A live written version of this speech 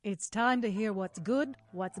It's time to hear what's good,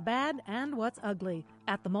 what's bad, and what's ugly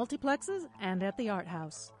at the multiplexes and at the art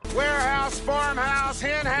house. Warehouse, farmhouse,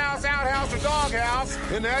 hen house, outhouse, or doghouse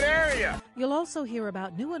in that area. You'll also hear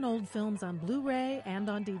about new and old films on Blu-ray and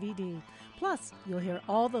on DVD. Plus, you'll hear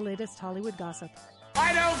all the latest Hollywood gossip.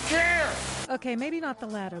 I don't care! Okay, maybe not the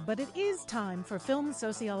latter, but it is time for Film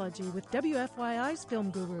Sociology with WFYI's film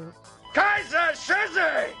guru. Kaiser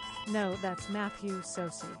Shizzy! No, that's Matthew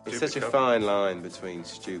Socey. It's such a fine line between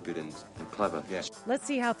stupid and clever, yes. Let's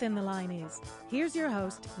see how thin the line is. Here's your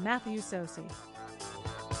host, Matthew Socey.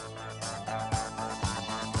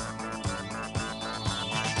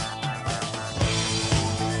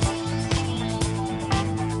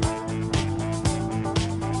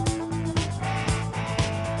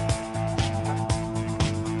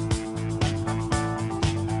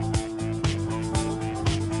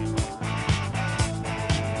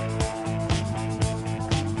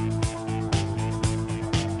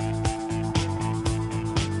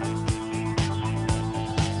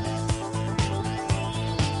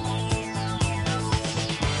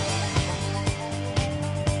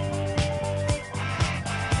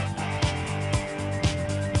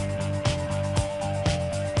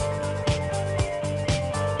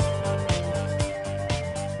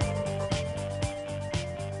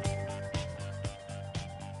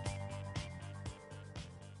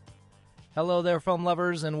 Hello there, film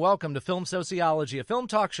lovers, and welcome to Film Sociology, a film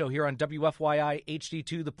talk show here on WFYI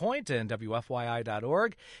HD2 The Point and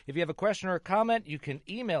WFYI.org. If you have a question or a comment, you can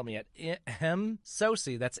email me at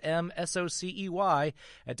msocey, that's M-S-O-C-E-Y,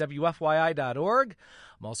 at WFYI.org.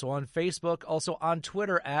 I'm also on Facebook, also on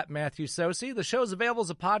Twitter at Matthew Socey. The show is available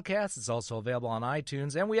as a podcast. It's also available on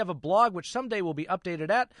iTunes. And we have a blog, which someday will be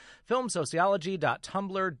updated at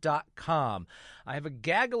filmsociology.tumblr.com. I have a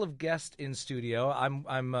gaggle of guests in studio.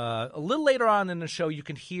 I'm a little later on in the show. You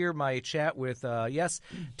can hear my chat with,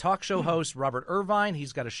 talk show host Robert Irvine.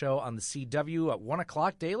 He's got a show on the CW at 1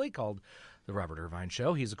 o'clock daily called The Robert Irvine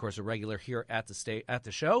Show. He's, of course, a regular here at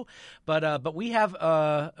the show. But we have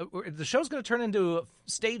the show's going to turn into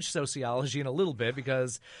stage sociology in a little bit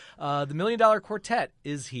because the $1 Million Quartet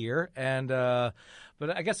is here. But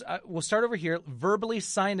I guess we'll start over here. Verbally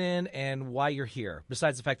sign in and why you're here,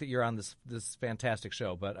 besides the fact that you're on this fantastic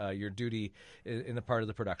show, but your duty in the part of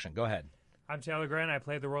the production. Go ahead. I'm Taylor Grant. I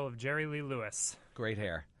played the role of Jerry Lee Lewis. Great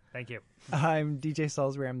hair. Thank you. I'm DJ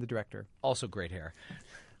Salisbury. I'm the director. Also great hair.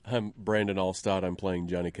 I'm Brandon Allstott. I'm playing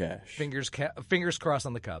Johnny Cash. Fingers crossed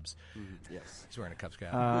on the Cubs. Yes. He's wearing a Cubs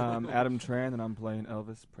cap. Adam Tran, and I'm playing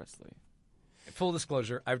Elvis Presley. Full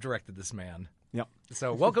disclosure, I've directed this man. Yep.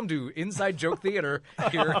 So welcome to Inside Joke Theater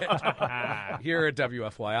here at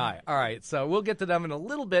WFYI. All right, so we'll get to them in a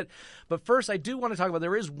little bit. But first, I do want to talk about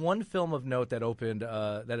there is one film of note that opened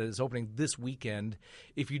that is opening this weekend.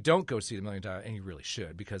 If you don't go see The $1 Million, and you really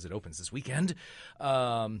should because it opens this weekend.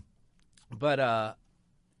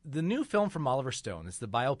 The new film from Oliver Stone is the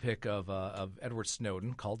biopic of Edward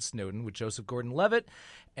Snowden called Snowden with Joseph Gordon-Levitt.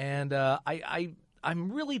 And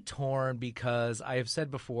I'm really torn because I have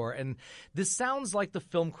said before, and this sounds like the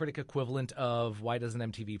film critic equivalent of why doesn't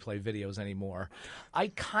MTV play videos anymore. I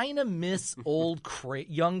kind of miss old,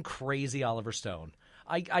 young, crazy Oliver Stone.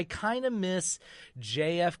 I kind of miss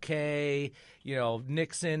JFK,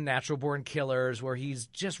 Nixon, Natural Born Killers, where he's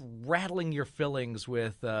just rattling your fillings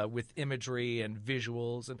with imagery and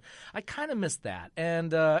visuals, and I kind of miss that.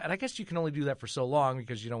 And I guess you can only do that for so long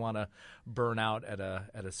because you don't want to burn out at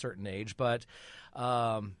a certain age. But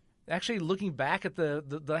actually, looking back at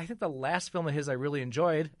I think the last film of his I really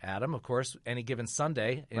enjoyed, Adam, of course, Any Given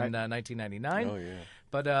Sunday in 1999. Oh yeah.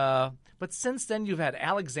 But since then you've had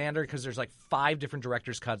Alexander because there's like 5 different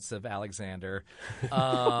director's cuts of Alexander,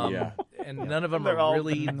 and none of them are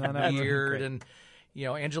really weird. And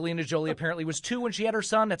Angelina Jolie apparently was 2 when she had her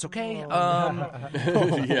son. That's okay.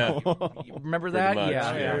 Yeah. Remember that? Much,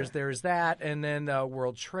 yeah. There's that, and then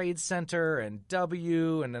World Trade Center and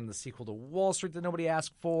W, and then the sequel to Wall Street that nobody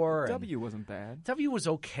asked for. W wasn't bad. W was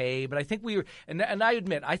okay, but I think we were, and I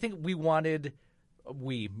admit, I think we wanted.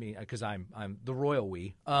 Me, because I'm the royal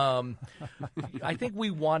we. I think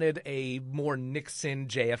we wanted a more Nixon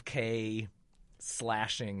JFK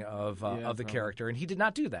slashing of the character, and he did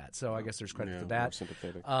not do that. So I guess there's credit for that. More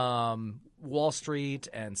sympathetic. Wall Street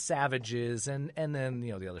and Savages, and then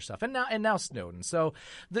the other stuff, and now Snowden. So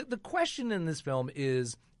the question in this film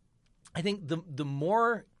is, I think the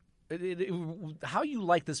more. How you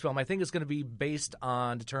like this film, I think, is going to be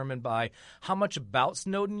determined by how much about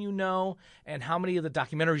Snowden you know and how many of the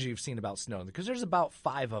documentaries you've seen about Snowden, because there's about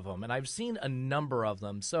 5 of them, and I've seen a number of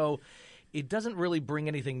them. So it doesn't really bring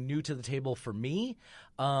anything new to the table for me,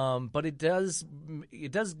 but it does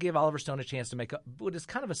give Oliver Stone a chance to make what is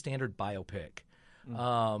kind of a standard biopic.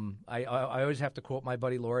 I always have to quote my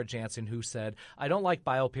buddy Laura Jansen, who said, "I don't like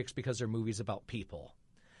biopics because they're movies about people."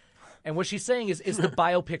 And what she's saying is the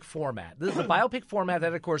biopic format. The biopic format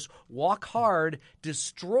that, of course, Walk Hard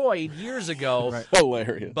destroyed years ago. Right.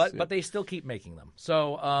 Hilarious. But they still keep making them.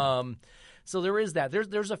 So so there is that.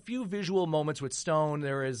 There's a few visual moments with Stone.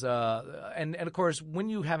 There is and of course, when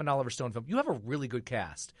you have an Oliver Stone film, you have a really good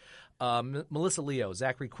cast. Melissa Leo,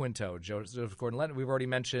 Zachary Quinto, Joseph Gordon-Levitt. We've already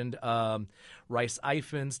mentioned Rhys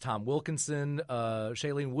Ifans, Tom Wilkinson,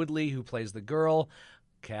 Shailene Woodley, who plays the girl.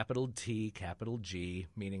 Capital T, capital G,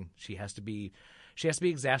 meaning she has to be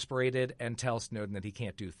exasperated and tell Snowden that he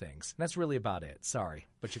can't do things. And that's really about it. Sorry,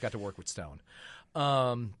 but you got to work with Stone.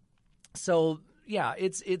 So yeah,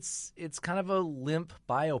 it's kind of a limp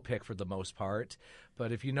biopic for the most part.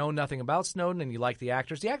 But if you know nothing about Snowden and you like the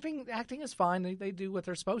actors, the acting is fine. They do what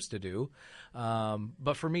they're supposed to do.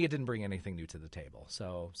 But for me, it didn't bring anything new to the table.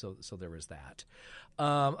 So there is that.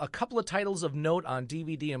 A couple of titles of note on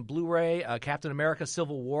DVD and Blu-ray: Captain America: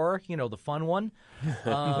 Civil War. The fun one.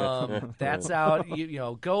 That's out.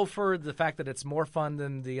 Go for the fact that it's more fun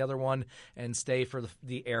than the other one, and stay for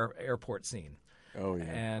the airport scene. Oh yeah,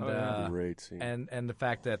 and great scene. And the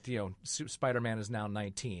fact that Spider-Man is now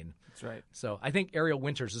 19. That's right. So I think Ariel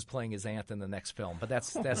Winters is playing his aunt in the next film, but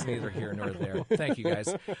that's neither here nor there. Thank you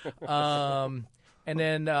guys. And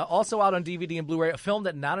then also out on DVD and Blu-ray, a film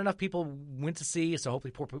that not enough people went to see, so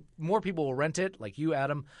hopefully more people will rent it, like you,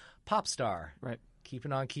 Adam. Pop Star. Right.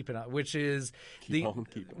 Keeping on, which is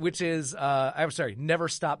I'm sorry, Never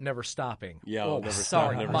Stop, Never Stopping. Yeah, oh, Never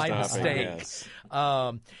sorry, Stop, Never my Stopping, mistake. yes.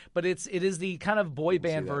 But it is the kind of boy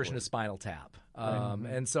band that version one. of Spinal Tap.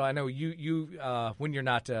 And so I know you when you're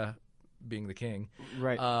not being the king,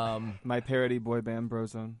 Right. My parody boy band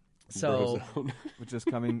Brozone, so which is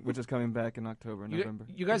coming back in October, November.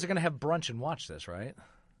 you guys are going to have brunch and watch this, right?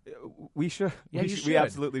 We should. Yeah, you We should.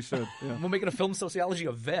 absolutely should. Yeah. We'll make it a film sociology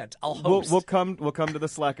event. I'll host. We'll come to the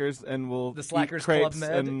Slackers and we'll The Slackers eat crepes Club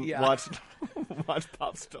Med? and Yeah. watch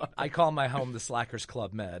Pop Star. I call my home the Slackers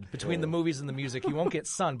Club Med. Between the movies and the music, you won't get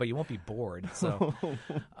sun, but you won't be bored. So,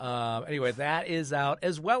 anyway, that is out,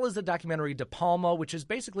 as well as the documentary De Palma, which is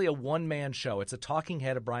basically a one-man show. It's a talking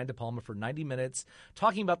head of Brian De Palma for 90 minutes,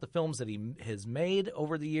 talking about the films that he has made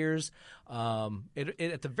over the years. At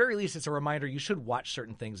the very least, it's a reminder you should watch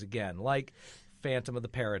certain things again, like Phantom of the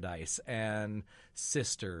Paradise and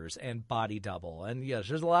Sisters and Body Double. And yes,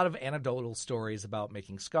 there's a lot of anecdotal stories about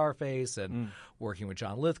making Scarface and working with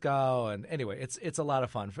John Lithgow. And anyway, it's a lot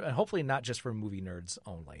of fun, and hopefully not just for movie nerds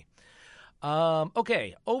only.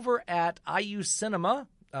 Okay, over at IU Cinema,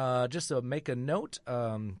 just to make a note,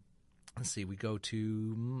 let's see, we go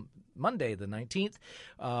to Monday the 19th.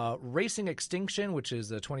 Racing Extinction, which is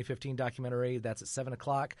a 2015 documentary. That's at 7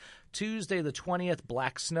 o'clock. Tuesday the 20th,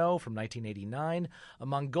 Black Snow from 1989. A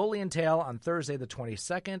Mongolian Tale on Thursday the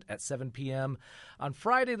 22nd at 7 p.m. On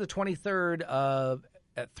Friday the 23rd,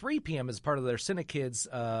 at 3 p.m. as part of their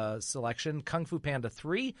Cinekids selection, Kung Fu Panda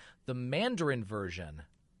 3, the Mandarin version.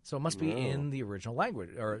 So it must be in the original language,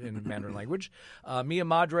 or in Mandarin language. Mia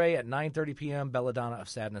Madre at 9:30 p.m., Belladonna of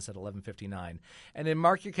Sadness at 11:59. And then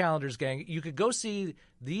mark your calendars, gang. You could go see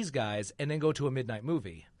these guys and then go to a midnight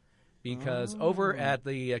movie. Because over at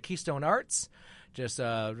the Keystone Arts, just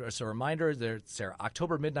as a reminder, there's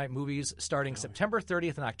October midnight movies starting September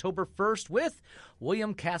 30th and October 1st with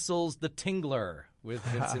William Castle's The Tingler with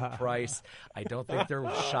Vincent Price. I don't think they're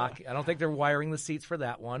I don't think they're wiring the seats for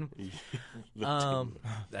that one.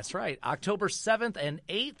 That's right. October 7th and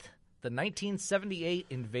 8th, the 1978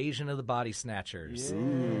 Invasion of the Body Snatchers. Yeah.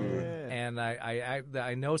 And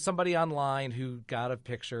I know somebody online who got a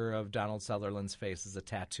picture of Donald Sutherland's face as a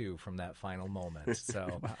tattoo from that final moment.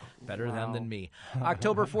 So better them than me.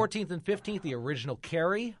 October 14th and 15th, the original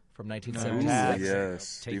Carrie from 1976. Yes,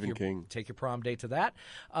 Stephen King. Take your prom date to that.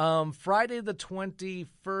 Friday the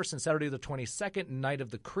 21st and Saturday the 22nd, Night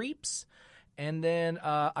of the Creeps. And then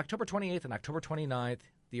October 28th and October 29th,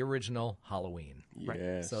 the original Halloween.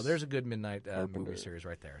 Yes. So there's a good midnight movie series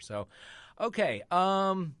right there. So, okay.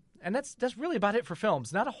 And that's really about it for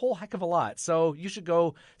films. Not a whole heck of a lot. So you should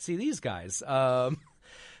go see these guys.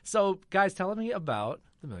 So, guys, tell me about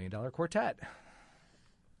the $1 Million Quartet.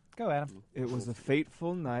 Go, Adam. It was a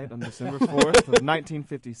fateful night on December 4th of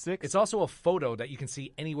 1956. It's also a photo that you can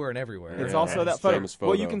see anywhere and everywhere. It's Yeah, also that it's photo. famous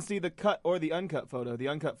Well, you photo. can see the cut or the uncut photo. The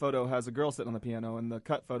uncut photo has a girl sitting on the piano, and the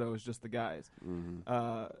cut photo is just the guys.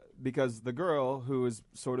 Because the girl, who is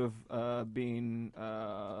sort of being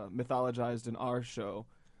mythologized in our show,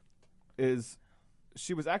 is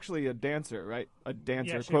she was actually a dancer, right? A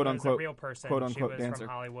dancer, Yeah, she quote was unquote, a real person. quote unquote she was dancer. from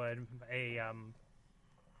Hollywood.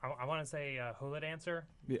 I want to say a hula dancer.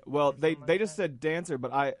 Yeah, well, they like just that. said dancer,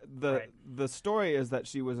 but the story is that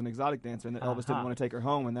she was an exotic dancer and that Elvis didn't want to take her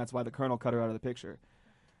home, and that's why the Colonel cut her out of the picture.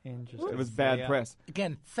 Interesting. It was bad press.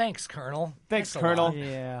 Again, thanks, Colonel. Thanks, a Colonel. lot.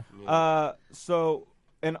 Yeah. So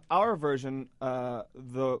in our version,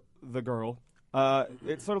 the girl,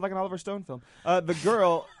 it's sort of like an Oliver Stone film. The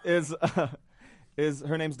girl is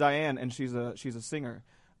her name's Diane, and she's a singer.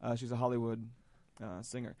 She's a Hollywood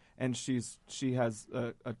singer, and she has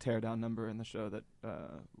a tear down number in the show that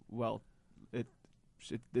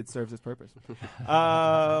it serves its purpose.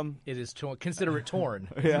 It is consider it torn.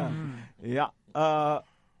 Yeah.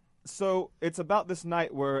 So it's about this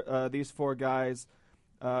night where these four guys.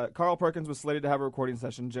 Carl Perkins was slated to have a recording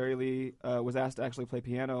session. Jerry Lee was asked to actually play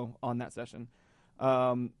piano on that session.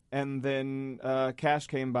 And then Cash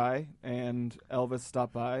came by, and Elvis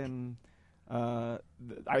stopped by, and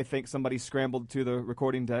I think somebody scrambled to the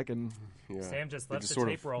recording deck and Sam just left the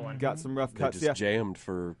tape rolling. got some rough They cuts. just jammed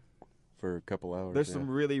for a couple hours. There's some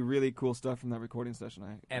really, really cool stuff from that recording session.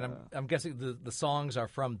 I'm guessing the songs are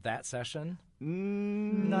from that session.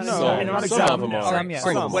 Not Some exactly. of them are. Some, yes.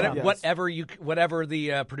 Some, Whatever, yes. whatever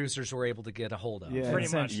the producers were able to get a hold of. Yeah.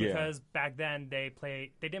 Pretty much, Yeah. because back then they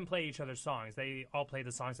didn't play each other's songs. They all played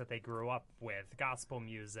the songs that they grew up with: gospel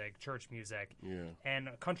music, church music, and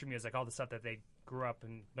country music, all the stuff that they grew up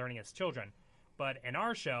in learning as children. But in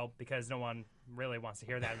our show, because no one really wants to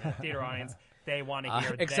hear that in the theater audience, they want to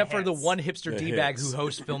hear except for the hits. one hipster D-bag who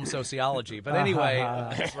hosts film sociology. But anyway,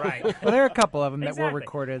 That's right. Well, there are a couple of them that were Exactly.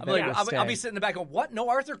 recorded. I'm that like, will I'll be stay. sitting in the back going, what? No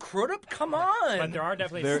Arthur Crudup? Come on. But there are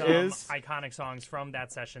definitely There some is. iconic songs from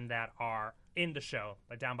that session that are in the show,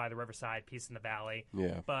 like Down by the Riverside, Peace in the Valley.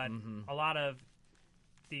 Yeah. But a lot of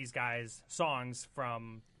these guys' songs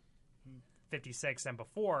from 56 and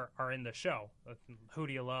before are in the show. Who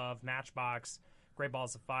Do You Love, Matchbox, Great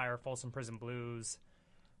Balls of Fire, Folsom Prison Blues,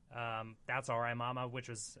 That's All Right Mama, which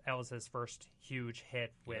was Elvis's first huge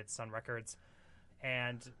hit with Sun Records,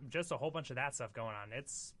 and just a whole bunch of that stuff going on.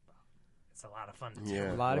 It's a lot of fun to do.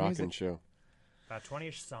 Yeah, A lot of rockin' music. show. About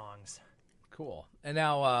 20-ish songs. Cool. And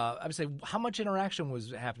now, I would say, how much interaction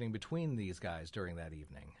was happening between these guys during that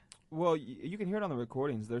evening? Well, you can hear it on the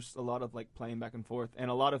recordings. There's a lot of like playing back and forth, and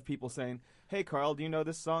a lot of people saying, "Hey, Carl, do you know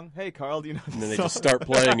this song? Hey, Carl, do you know this And then they song?" just start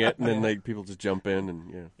playing it, and then people just jump in,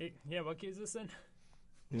 and Yeah, what key is this in?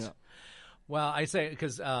 Yeah. Well, I say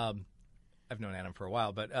because I've known Adam for a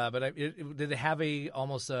while, but did it have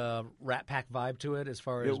almost a Rat Pack vibe to it as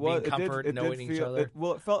far as being comfort, knowing each other?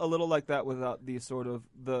 It felt a little like that without the sort of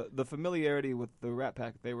the familiarity with the Rat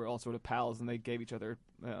Pack. They were all sort of pals, and they gave each other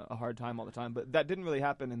a hard time all the time. But that didn't really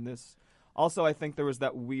happen in this. Also, I think there was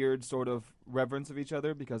that weird sort of reverence of each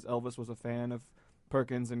other because Elvis was a fan of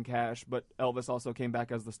Perkins and Cash, but Elvis also came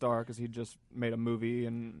back as the star because he just made a movie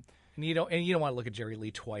and you don't want to look at Jerry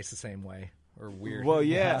Lee twice the same way or weird. Well,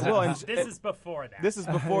 yeah. Well, and This is before that. this is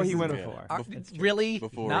before he went. before. Really?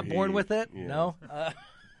 Before Not he- born with it? yeah. No.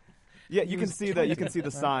 Yeah, you can see that. You can see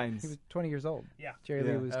the signs. He was 20 years old. Yeah. Jerry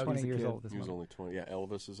Yeah. Lee was Oh, 20 he's a years kid. old this he was month. only 20. Yeah,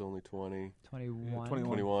 Elvis is only 20. 21. 21. I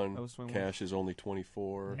 21. was 21. Cash is only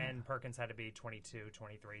 24. And Perkins had to be 22,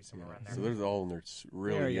 23, somewhere around there. So they're all in their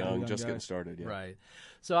really Very young young, just guys. getting started. Yeah. Right.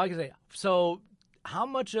 So I can say, how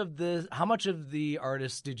much of the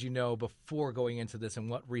artists did you know before going into this, and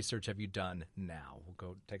what research have you done now? We'll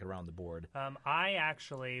go take it around the board. I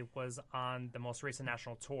actually was on the most recent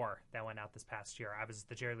national tour that went out this past year. I was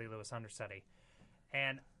the Jerry Lee Lewis understudy.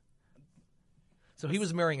 And So he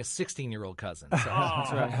was marrying a 16-year-old cousin. So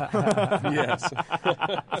that's right. Yes.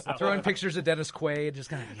 throwing pictures of Dennis Quaid,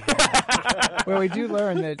 just kind of. Well, we do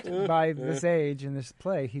learn that by this age in this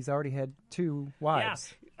play, he's already had 2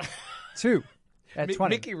 wives. Yeah. 2 at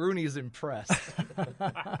 20. Mickey Rooney is impressed.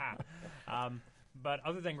 But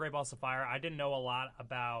other than Great Balls of Fire, I didn't know a lot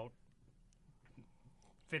about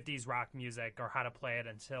 50s rock music or how to play it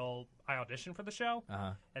until I auditioned for the show.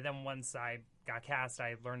 Uh-huh. And then once I got cast,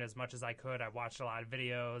 I learned as much as I could. I watched a lot of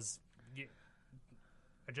videos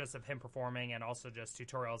just of him performing, and also just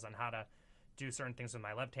tutorials on how to do certain things with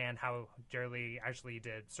my left hand, how Jerry Lee actually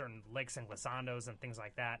did certain licks and glissandos and things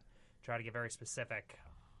like that. Try to get very specific.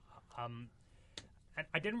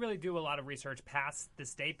 I didn't really do a lot of research past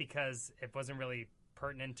this date because it wasn't really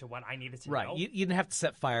pertinent to what I needed to know. Right. You didn't have to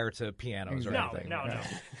set fire to pianos or anything. No. No,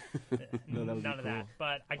 that would be None of that. cool.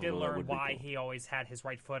 But I did Although that learn would be why cool. he always had his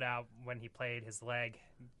right foot out when he played his leg,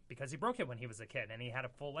 because he broke it when he was a kid, and he had a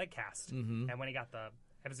full leg cast. Mm-hmm. And when he got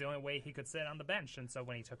it was the only way he could sit on the bench. And so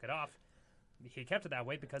when he took it off, he kept it that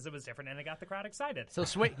way because it was different and it got the crowd excited. So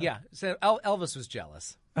swing, yeah. So Elvis was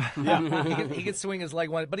jealous. Yeah, he could swing his leg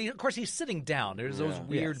one, but of course he's sitting down. There's those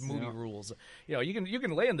weird movie rules. You know, you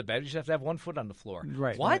can lay in the bed. You just have to have one foot on the floor.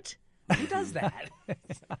 Right. What? Who does that?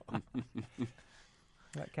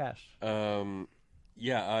 Got Cash. I've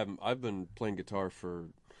been playing guitar for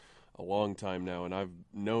a long time now, and I've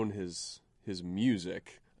known his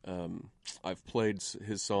music. I've played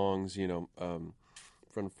his songs,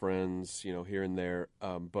 from friends, here and there.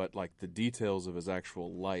 But like the details of his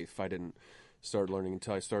actual life, I didn't start learning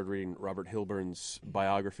until I started reading Robert Hilburn's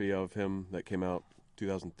biography of him that came out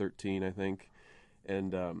 2013, I think.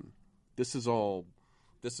 And this is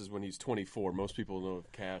when he's 24. Most people know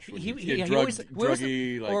of Cash. We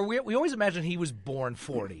always imagine he was born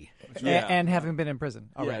 40. And having been in prison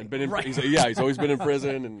already. He's always been in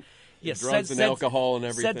prison and drugs and alcohol and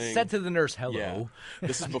everything. Said to the nurse, hello. Yeah.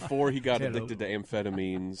 This is before he got addicted to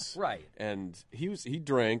amphetamines. Right. And he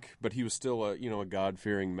drank, but he was still a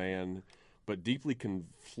God-fearing man, but deeply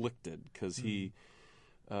conflicted because he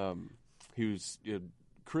was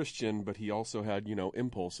Christian, but he also had,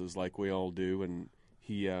 impulses like we all do, and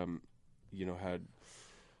he, had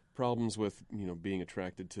problems with, being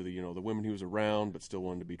attracted to the women he was around, but still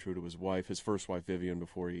wanted to be true to his wife, his first wife, Vivian,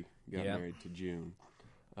 before he got married to June.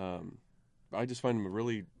 I just find him a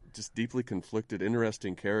really just deeply conflicted,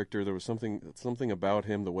 interesting character. There was something about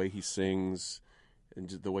him, the way he sings, and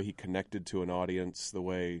just the way he connected to an audience, the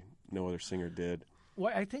way no other singer did.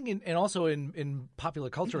 Well, I think, and also in popular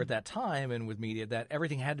culture at that time and with media, that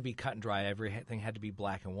everything had to be cut and dry. Everything had to be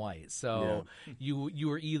black and white. So you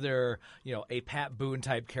were either a Pat Boone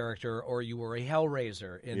type character or you were a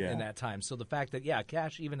Hellraiser in that time. So the fact that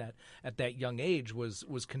Cash even at that young age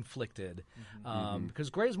was conflicted because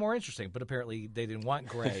gray is more interesting. But apparently they didn't want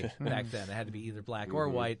gray back then. It had to be either black or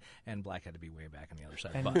white, and black had to be way back on the other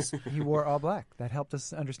side of the bus. He wore all black. That helped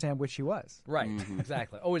us understand which he was. Right.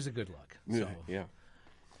 Exactly. Always a good look. So. Yeah.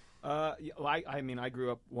 I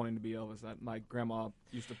grew up wanting to be Elvis. My grandma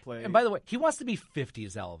used to play. And by the way, he wants to be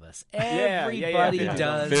 50s Elvis. Everybody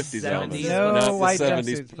does 50s 70s. No not white the 70s.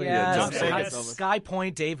 jumpsuits, please. Yes, Sky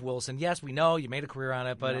Point, Dave Wilson. Yes, we know you made a career on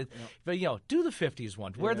it, but do the 50s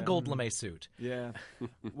one. Wear the gold lame suit. Yeah.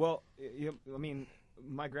 Well,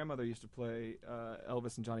 my grandmother used to play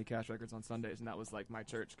Elvis and Johnny Cash records on Sundays, and that was like my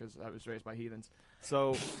church because I was raised by heathens.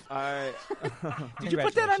 So Did you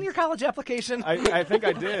put that on your college application? I think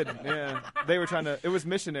I did. Yeah, they were trying to. It was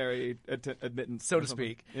missionary admittance, so to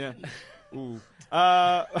speak. Yeah. Ooh.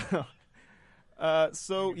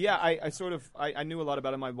 So yeah, I knew a lot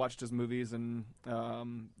about him. I watched his movies and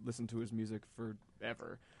listened to his music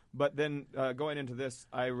forever. But then going into this,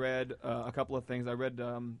 I read a couple of things. I read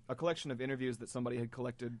a collection of interviews that somebody had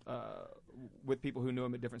collected with people who knew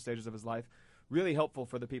him at different stages of his life. Really helpful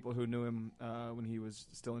for the people who knew him when he was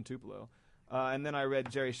still in Tupelo. And then I read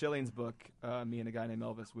Jerry Schilling's book, Me and a Guy Named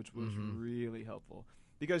Elvis, which was really helpful.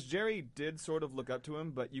 Because Jerry did sort of look up to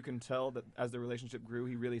him, but you can tell that as the relationship grew,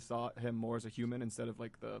 he really saw him more as a human instead of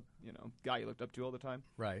like the guy he looked up to all the time.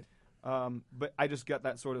 Right. But I just got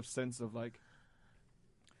that sort of sense of like,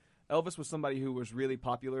 Elvis was somebody who was really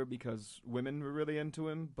popular because women were really into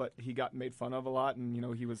him, but he got made fun of a lot, and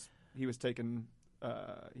he was taking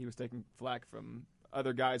flack from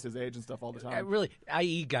other guys his age and stuff all the time. Really,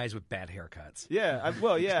 i.e., guys with bad haircuts. Yeah,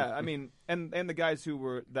 I mean, and the guys who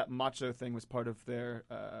were that macho thing was part of their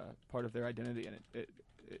identity, and it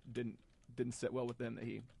didn't sit well with them that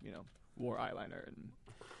he wore eyeliner and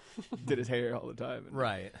did his hair all the time. And,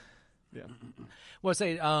 right. Yeah. Well,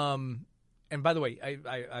 say. And by the way,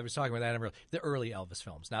 I was talking about that the early Elvis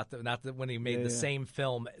films, not the when he made the same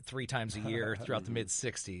film 3 times a year throughout the mid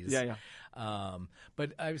 '60s. Yeah.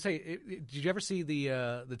 But I would say, did you ever see the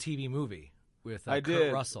TV movie with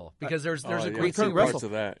Kurt Russell? Because there's a great Kurt scene. Russell.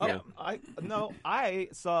 of that. Yeah. I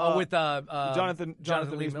saw with Jonathan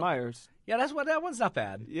Rhys Meyers. Yeah, that one's not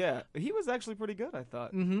bad. Yeah, he was actually pretty good, I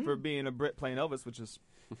thought, for being a Brit playing Elvis, which is,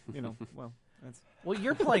 well. Well,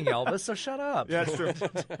 you're playing Elvis, so shut up. Yeah, it's true.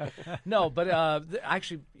 No, but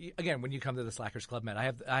actually, again, when you come to the Slackers Club, Matt,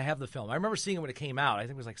 I have the film. I remember seeing it when it came out. I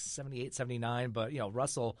think it was like 78, 79. But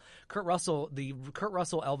Kurt Russell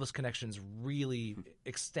Elvis connection's really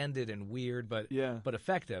extended and weird, but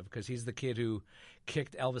effective because he's the kid who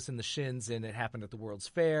kicked Elvis in the shins and It Happened at the World's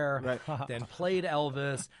Fair. Right. Then played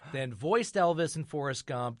Elvis. Then voiced Elvis in Forrest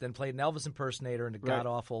Gump. Then played an Elvis impersonator in the god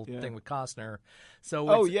awful thing with Costner. So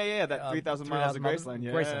that 3,000 miles of Graceland.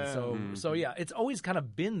 Yeah. Graceland. So yeah, it's always kind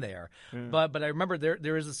of been there. Yeah. But I remember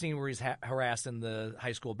there is a scene where he's harassed in the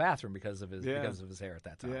high school bathroom because of his hair at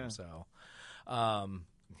that time. Yeah. So.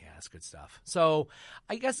 Yeah, that's good stuff. So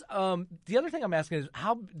I guess the other thing I'm asking is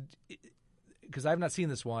how because I've not seen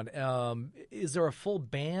this one. Is there a full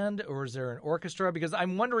band or is there an orchestra? Because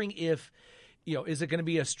I'm wondering if, is it going to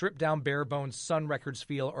be a stripped down, bare bones Sun Records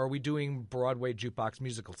feel, or are we doing Broadway jukebox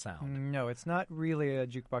musical sound? No, it's not really a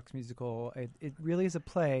jukebox musical. It really is a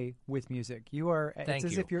play with music. It's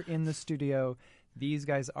as if you're in the studio. These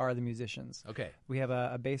guys are the musicians. Okay. We have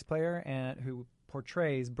a bass player who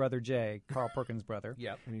portrays Brother Jay, Carl Perkins' brother.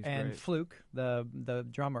 Yep. And Fluke, the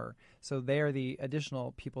drummer. So they are the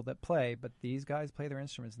additional people that play, but these guys play their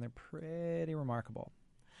instruments, and they're pretty remarkable.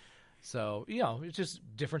 So, it's just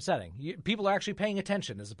different setting. People are actually paying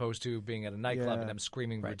attention as opposed to being at a nightclub and them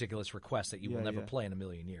screaming ridiculous requests that you will never play in a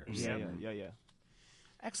million years. Yeah.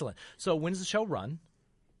 Excellent. So when's the show run?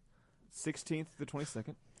 16th to the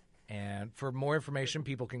 22nd. And for more information,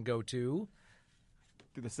 people can go to...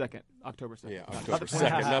 Through the 2nd, October 2nd. Yeah, October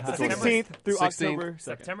 2nd, not the 16th through 16th. October 2nd.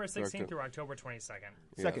 September 16th through October 22nd.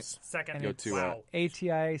 Yes. Second. Go to wow.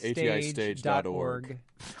 ATIstage.org.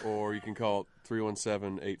 Or you can call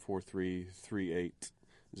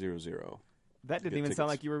 317-843-3800. That didn't even sound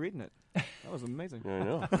like you were reading it. That was amazing. I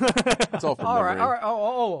know. It's all from memory.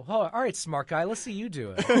 All right, smart guy. Let's see you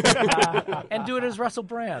do it. And do it as Russell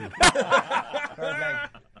Brand.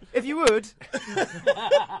 If you would,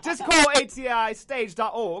 just call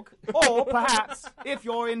ATIstage.org, or perhaps, if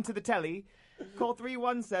you're into the telly, call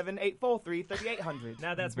 317-843-3800.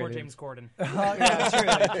 Now that's more James Corden.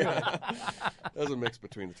 There's a mix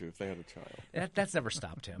between the two if they had a child. That's never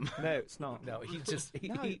stopped him. No, it's not. No, he just... What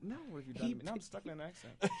have you done? Now I'm stuck in an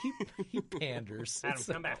accent. He panders. Adam,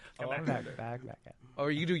 come back. Back.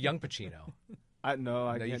 Or you do young Pacino.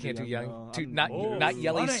 No, you can't do young. no. Not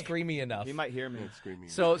yelly, screamy enough. He might hear me. Screaming.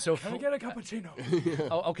 So Can I get a cappuccino?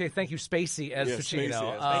 okay, thank you, Spacey as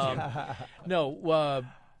Pacino. Spacey,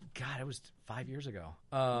 God, it was 5 years ago.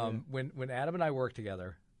 When Adam and I worked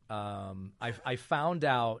together, I found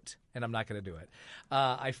out, and I'm not going to do it.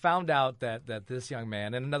 I found out that this young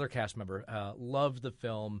man and another cast member loved the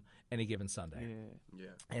film Any Given Sunday. Yeah.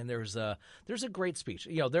 And there's a great speech.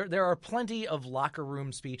 There are plenty of locker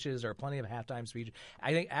room speeches. There are plenty of halftime speeches.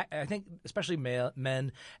 I think especially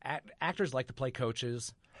men actors like to play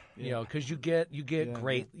coaches. Because you get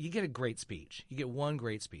a great speech. You get one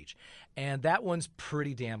great speech, and that one's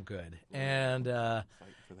pretty damn good. And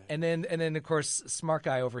then of course, smart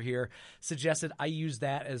guy over here suggested I use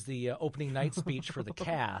that as the opening night speech for the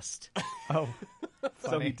cast. Oh,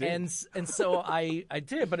 so he did. And so I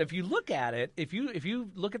did. But if you look at it, if you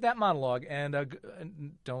look at that monologue and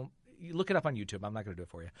don't. You look it up on YouTube. I'm not going to do it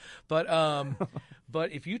for you. But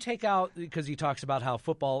if you take out, because he talks about how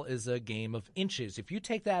football is a game of inches, if you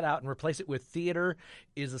take that out and replace it with theater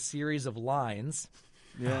is a series of lines.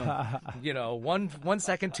 Yeah. 1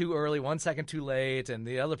 second too early, 1 second too late, and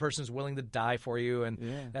the other person's willing to die for you.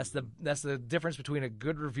 And that's the difference between a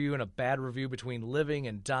good review and a bad review, between living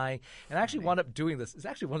and dying. And I actually wound up doing this. It's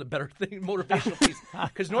actually one of the better motivational pieces,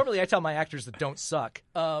 because normally I tell my actors that don't suck,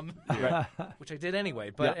 which I did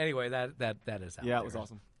anyway. But anyway, that is out Yeah, there. it was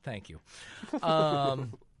awesome. Thank you.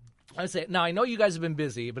 I say now. I know you guys have been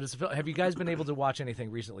busy, but have you guys been able to watch anything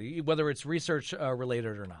recently, whether it's research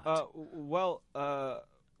related or not?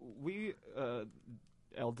 We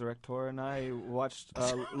El Director and I watched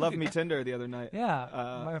Love Me Tender the other night.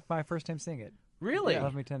 Yeah, my first time seeing it. Really?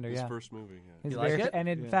 Love Me Tender. His first movie. Yeah. His You like it? And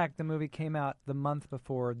in fact, the movie came out the month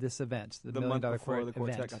before this event, the month $1 Million before the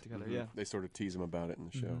quartet event. got together. Yeah, They sort of tease him about it in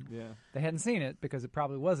the show. yeah. They hadn't seen it because it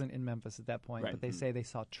probably wasn't in Memphis at that point, Right. but they say they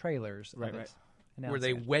saw trailers of it. Where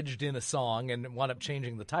they wedged in a song and wound up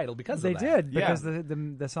changing the title because They of that. did, because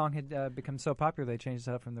the song had become so popular, they changed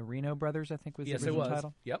it up from the Reno Brothers, I think was the original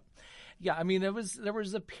title. Yep. Yeah, I mean, there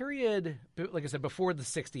was a period, like I said, before the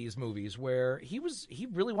 '60s movies where he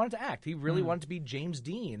really wanted to act. He really wanted to be James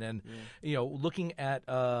Dean, and looking at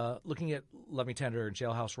Love Me Tender and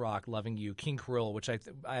Jailhouse Rock, Loving You, King Cruel, which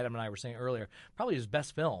Adam and I were saying earlier, probably his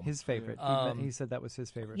best film. His favorite. He said that was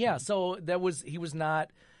his favorite. Yeah, so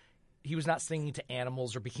he was not singing to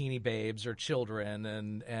animals or bikini babes or children,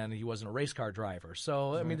 and he wasn't a race car driver.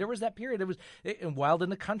 So I mean, there was that period. And Wild in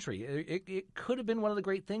the Country. It could have been one of the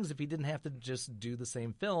great things if he didn't have to just do the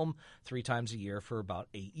same film 3 times a year for about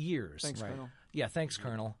 8 years. Thanks, Colonel. Yeah, thanks,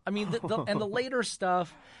 Colonel. I mean, and the later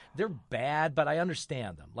stuff, they're bad, but I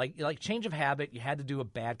understand them. Like Change of Habit, you had to do a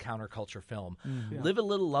bad counterculture film. Live a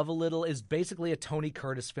Little, Love a Little is basically a Tony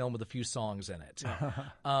Curtis film with a few songs in it.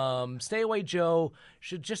 Stay Away Joe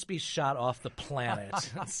should just be shot off the planet.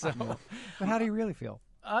 But how do you really feel?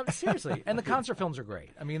 Seriously, and the concert films are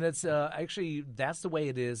great. I mean, it's actually that's the way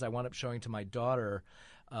it is. I wound up showing to my daughter.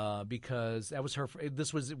 Because that was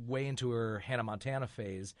this was way into her Hannah Montana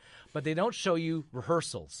phase, but they don't show you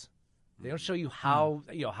rehearsals. They don't show you how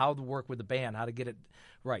how to work with the band, how to get it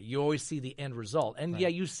right. You always see the end result, and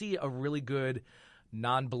you see a really good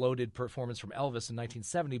non-bloated performance from Elvis in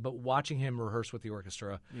 1970. But watching him rehearse with the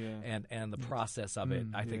orchestra and the process of it,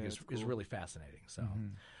 I think is really fascinating. So,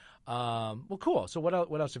 well, cool. So what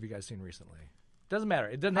else have you guys seen recently? Doesn't matter.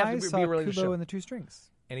 It doesn't have to be related to the show. Kubo and the Two Strings.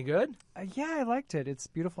 Any good? Yeah, I liked it. It's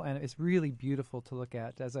beautiful, and it's really beautiful to look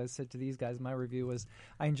at. As I said to these guys, my review was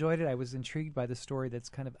I enjoyed it. I was intrigued by the story that's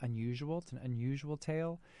kind of unusual. It's an unusual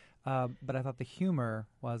tale, but I thought the humor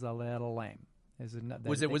was a little lame.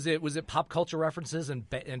 Was it pop culture references and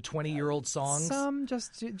 20-year-old songs? Some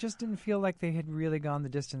just didn't feel like they had really gone the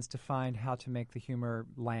distance to find how to make the humor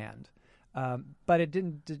land. But it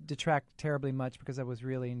didn't detract terribly much because I was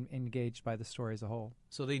really engaged by the story as a whole.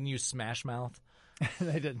 So they didn't use Smash Mouth?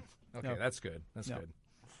 They didn't. Okay, no. That's good. That's no. good.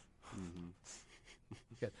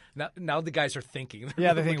 Good. Now the guys are thinking.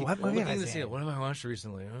 Yeah, they're thinking, what have I watched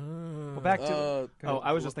recently? Well, back to...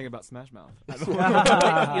 I was just thinking about Smash Mouth.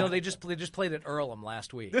 They just played at Earlham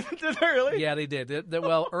last week. Did they really? Yeah, they did.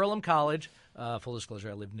 Well, Earlham College, full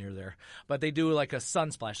disclosure, I live near there, but they do like a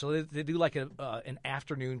Sunsplash. So they do like an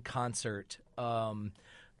afternoon concert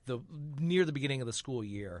near the beginning of the school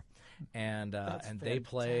year. And they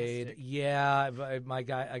played. Yeah, my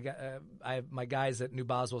guys at New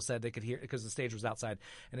Boswell said they could hear because the stage was outside,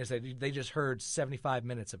 and they said they just heard 75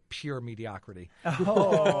 minutes of pure mediocrity, and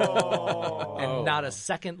not a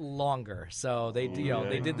second longer. So they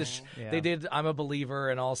did this. They did I'm a Believer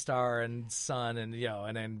and All Star and Sun and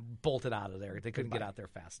then bolted out of there. They couldn't get out there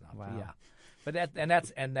fast enough. Wow. Yeah, but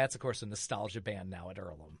that's of course a nostalgia band now at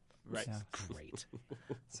Earlham. Right. Yeah. Great.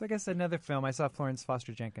 So I guess another film, I saw Florence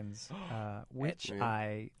Foster Jenkins, which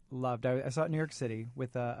I loved. I saw it in New York City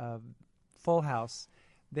with a full house.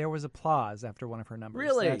 There was applause after one of her numbers.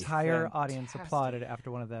 Really? The entire audience applauded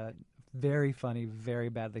after one of the very funny, very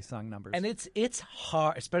badly sung numbers. And it's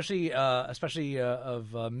hard, especially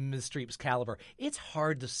of Ms. Streep's caliber. It's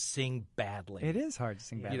hard to sing badly. It is hard to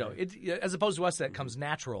sing badly. As opposed to us, that comes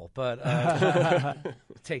natural. But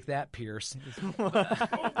take that, Pierce.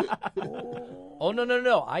 Oh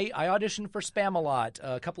no! I auditioned for Spamalot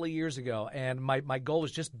a couple of years ago, and my goal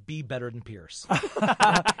was just be better than Pierce.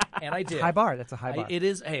 And I did. High bar. That's a high bar. It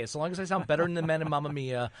is. Hey, as long as I sound better than the men in Mamma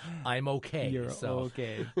Mia, I'm okay. You're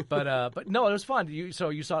okay. But no, it was fun. You saw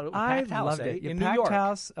it at packed house, loved it. in packed New York.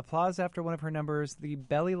 House, applause after one of her numbers, the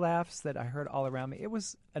belly laughs that I heard all around me. It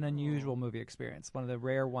was an unusual movie experience, one of the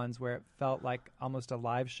rare ones where it felt like almost a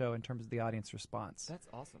live show in terms of the audience response. That's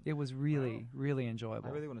awesome. It was really, really enjoyable.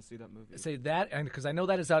 I really want to see that movie. Say that, and because I know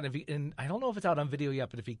that is out, and I don't know if it's out on video yet,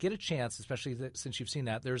 but if you get a chance, especially since you've seen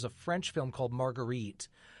that, there's a French film called Marguerite,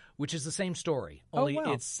 which is the same story. Only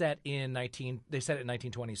it's set in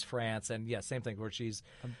 1920s France, and same thing where she's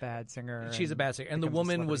a bad singer. She's a bad singer, and the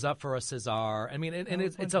woman was up for a César. I mean, and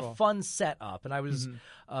it's a fun setup. And I was,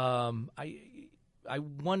 I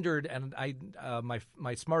wondered, and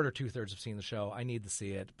my smarter 2/3 have seen the show. I need to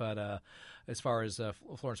see it, but as far as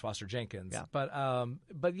Florence Foster Jenkins,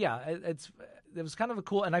 but yeah, it was kind of a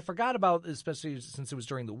cool, and I forgot about, especially since it was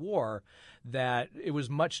during the war, that it was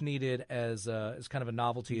much needed as kind of a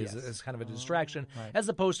novelty, as kind of a distraction, as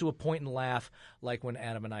opposed to a point and laugh like when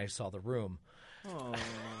Adam and I saw The Room. Oh,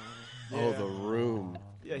 The Room.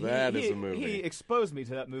 Yeah, that is a movie. He exposed me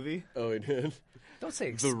to that movie. Oh, he did? Don't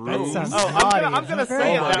say The Room. I'm going to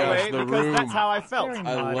say it that way The because Room. that's how I felt.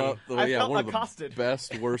 I love I felt one accosted. of the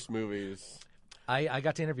best, worst movies. I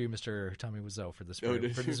got to interview Mr. Tommy Wiseau for this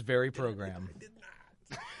very program. I did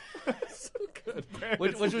not. So good.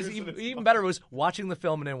 Which was even better was watching the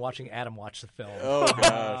film and then watching Adam watch the film. Oh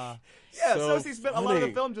gosh. Sophie spent a lot of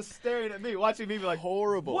the film just staring at me, watching me be like,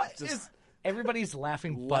 horrible. What is... Everybody's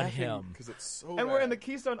laughing but him. Because it's so And bad. we're in the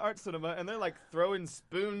Keystone Art Cinema, and they're like throwing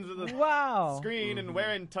spoons at the screen and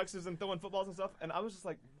wearing tuxes and throwing footballs and stuff. And I was just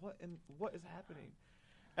like, what is happening?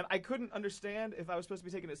 And I couldn't understand if I was supposed to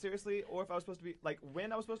be taking it seriously or if I was supposed to be, like,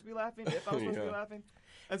 when I was supposed to be laughing, if I was supposed to be laughing.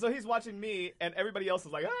 And so he's watching me, and everybody else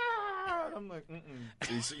is like, ah! And I'm like,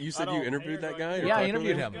 You said you interviewed that guy? Yeah, I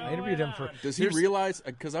interviewed him. Does he realize?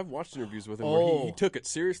 Because I've watched interviews with him where he took it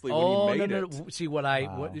seriously when he made it. No. See,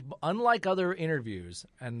 unlike other interviews,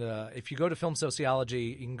 and if you go to Film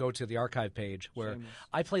Sociology, you can go to the archive page where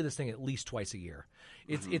I play this thing at least twice a year.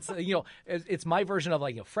 It's my version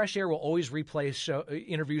of Fresh Air will always replay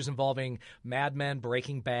interviews involving Mad Men,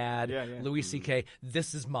 Breaking Bad, Louis C.K.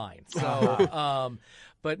 This is mine. So,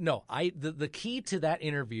 but no, the key to that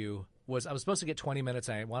interview was I was supposed to get 20 minutes,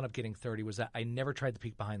 and I wound up getting 30. Was that I never tried to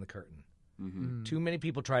peek behind the curtain. Too many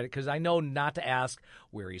people tried it because I know not to ask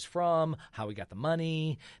where he's from, how he got the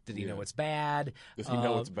money, did he know it's bad? Does he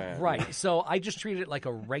know it's bad? Right. So I just treated it like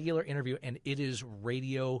a regular interview, and it is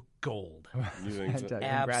radio gold. You think so?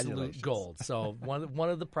 Absolute gold. So one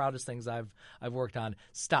of the proudest things I've worked on.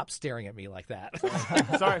 Stop staring at me like that.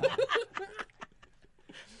 Sorry.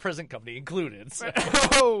 Present company included. So.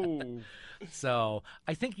 Oh. So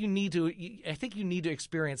I think you need to.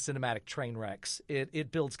 Experience cinematic train wrecks.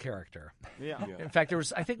 It builds character. Yeah. In fact,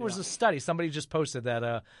 I think it was a study. Somebody just posted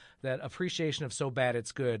that that appreciation of so bad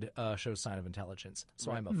it's good shows sign of intelligence.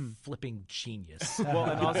 So I'm a flipping genius. Well,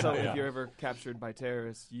 and also, if you're ever captured by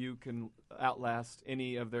terrorists, you can outlast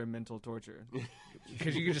any of their mental torture.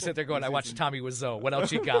 Because you can just sit there going, "I watched Tommy Wiseau. What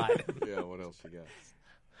else you got?" Yeah. What else you got?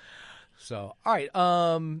 So, all right.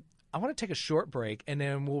 I want to take a short break, and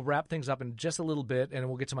then we'll wrap things up in just a little bit, and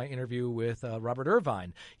we'll get to my interview with Robert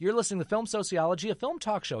Irvine. You're listening to Film Sociology, a film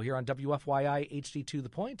talk show here on WFYI HD to the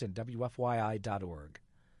Point and WFYI.org.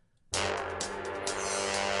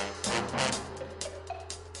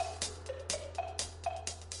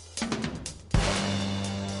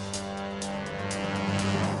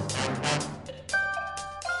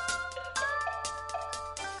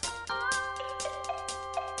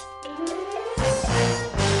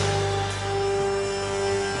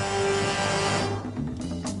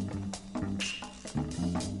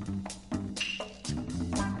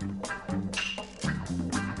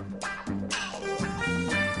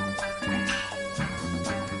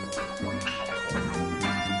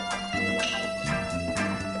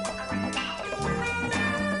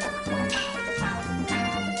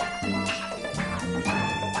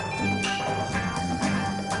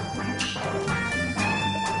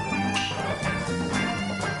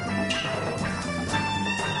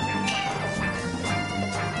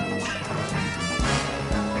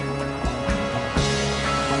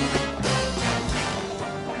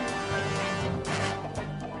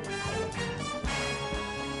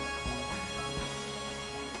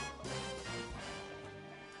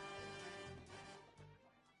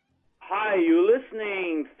 Hi, you're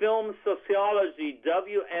listening Film Sociology,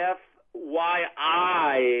 WFYI,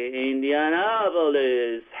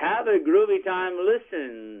 Indianapolis. Have a groovy time,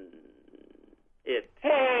 listen.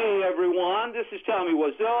 Hey, everyone, this is Tommy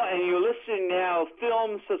Wiseau, and you're listening now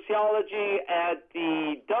Film Sociology at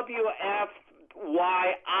the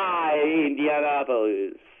WFYI,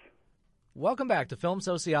 Indianapolis. Welcome back to Film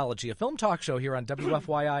Sociology, a film talk show here on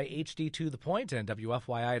WFYI HD to the Point and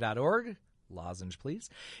WFYI.org. Lozenge, please.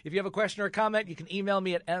 If you have a question or a comment, you can email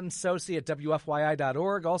me at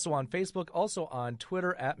msocey@wfyi.org. Also on Facebook, also on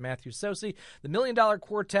Twitter at Matthew Socey. The $1 Million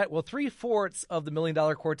Quartet, well, 3/4 of the $1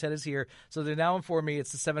 Million Quartet is here, so they're now informing me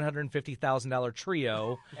it's the $750,000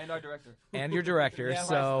 trio. And our director. And your director. Yeah,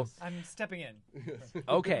 so I'm stepping in.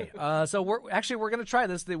 Okay, so we're going to try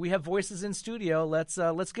this. We have voices in studio.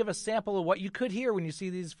 Let's give a sample of what you could hear when you see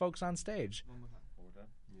these folks on stage.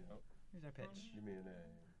 Here's our pitch. Give me an A.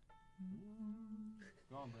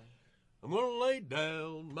 Go on, Brian. I'm gonna lay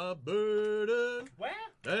down my burden Where?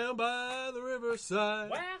 down by the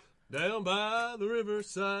riverside. Where? Down by the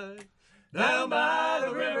riverside. Down by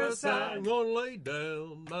the riverside. I'm gonna lay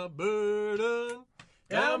down my burden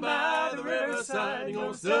down by the riverside. Ain't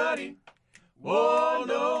gonna study war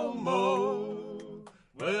no more.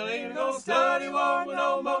 Well, ain't gonna study war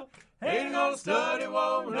no more. Ain't gonna study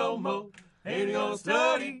war no more. Ain't gonna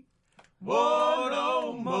study war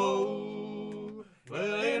no more.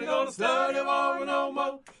 Well, ain't gonna study war no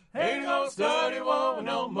more. Ain't gonna study war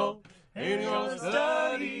no more. Ain't gonna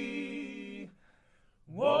study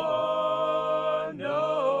war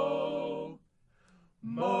no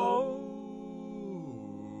more.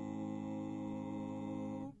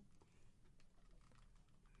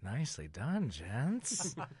 Nicely done,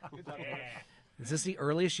 gents. Is this the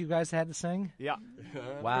earliest you guys had to sing? Yeah.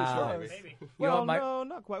 Wow. Maybe. Well, no,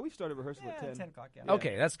 not quite. We started rehearsal at 10. 10 o'clock, yeah.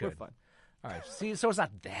 Okay, that's We're good. fine. All right. See, so it's not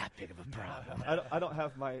that big of a problem. I don't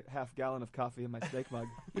have my half gallon of coffee in my steak mug,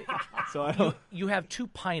 so I don't. You have 2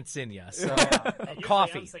 pints in you, so I'm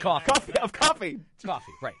coffee, saying Coffee,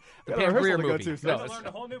 right? The Got a Pam rehearsal Grier to go movie. to, so- No, I it's- learned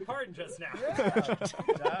a whole new part in just now.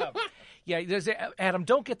 yeah, Adam,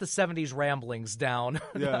 don't get the '70s ramblings down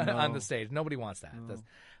Yeah, no. on the stage. Nobody wants that.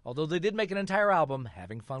 Although they did make an entire album,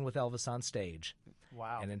 "Having Fun with Elvis on Stage."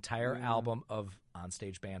 Wow. An entire album of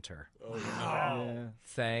onstage banter. Yeah.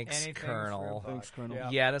 Thanks, Anything for a Colonel. buck. Thanks,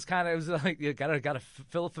 Colonel. Yeah, that's kind of, it was like, you gotta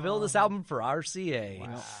fulfill this album for RCA.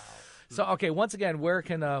 Wow. So, okay, once again, where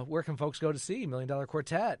can folks go to see $1 Million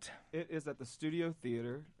Quartet? It is at the Studio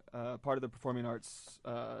Theater, part of the Performing Arts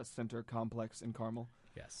Center complex in Carmel.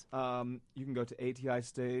 Yes. You can go to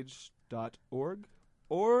atistage.org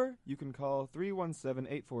or you can call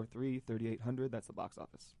 317-843-3800. That's the box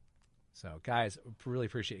office. So, guys, really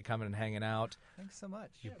appreciate you coming and hanging out. Thanks so much.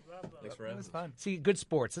 Thanks for It was fun. See, good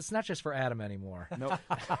sports. It's not just for Adam anymore. Nope.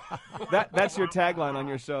 That's your tagline on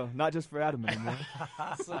your show. Not just for Adam anymore.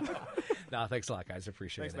 No, thanks a lot, guys.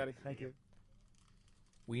 Appreciate Thanks, it. Betty. Thank you.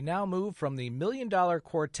 We now move from the $1 Million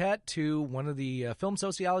Quartet to one of the film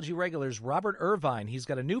sociology regulars, Robert Irvine. He's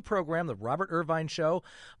got a new program, The Robert Irvine Show,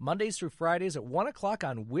 Mondays through Fridays at 1 o'clock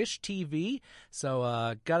on Wish TV.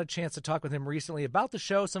 So got a chance to talk with him recently about the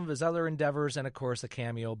show, some of his other endeavors, and, of course, a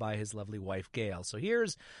cameo by his lovely wife, Gail. So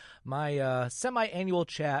here's my semi-annual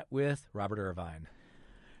chat with Robert Irvine.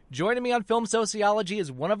 Joining me on Film Sociology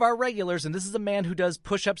is one of our regulars, and this is a man who does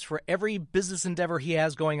push-ups for every business endeavor he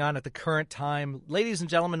has going on at the current time. Ladies and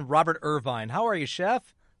gentlemen, Robert Irvine. How are you,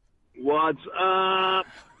 Chef? What's up?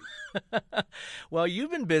 Well,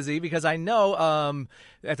 you've been busy because I know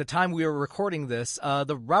at the time we were recording this,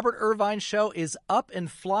 the Robert Irvine Show is up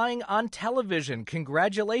and flying on television.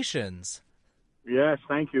 Congratulations. Yes,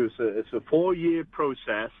 thank you. It's a 4-year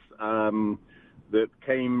process that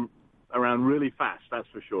came around really fast, that's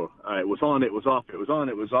for sure. It was on, it was off, it was on,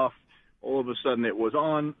 it was off. All of a sudden it was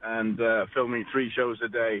on, and filming 3 shows a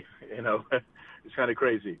day, it's kind of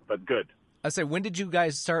crazy, but good. I say, when did you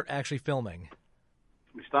guys start actually filming?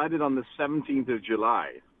 We started on the 17th of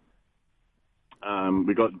July.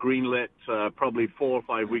 We got greenlit probably 4 or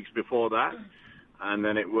 5 weeks before that, and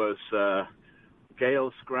then it was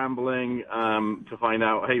Gail scrambling to find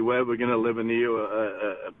out, hey, where we're going to live in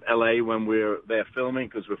L.A. when we're there filming,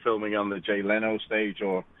 because we're filming on the Jay Leno stage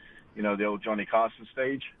or, the old Johnny Carson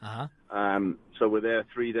stage. Uh-huh. So we're there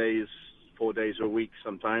 3 days, 4 days a week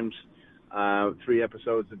sometimes, 3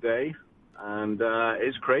 episodes a day, and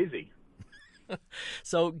it's crazy.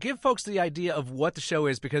 So give folks the idea of what the show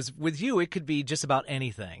is, because with you, it could be just about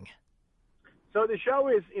anything. So the show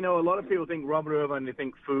is, a lot of people think Robert Irvine, they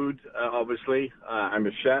think food, obviously. I'm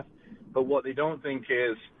a chef. But what they don't think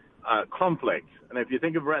is conflict. And if you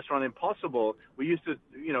think of Restaurant Impossible, we used to,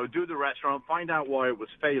 do the restaurant, find out why it was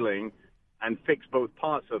failing, and fix both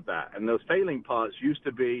parts of that. And those failing parts used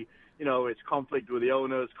to be, it's conflict with the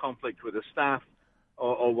owners, conflict with the staff,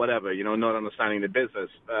 or whatever, not understanding the business.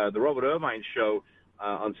 The Robert Irvine Show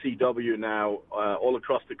on CW now, all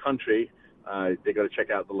across the country, they got to check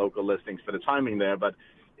out the local listings for the timing there, but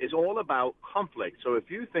it's all about conflict. So if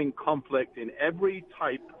you think conflict in every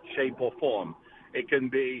type, shape, or form, it can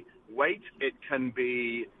be weight, it can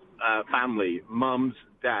be family, mums,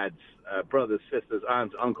 dads, brothers, sisters,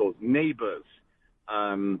 aunts, uncles, neighbors,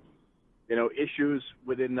 issues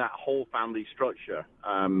within that whole family structure,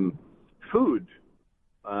 food,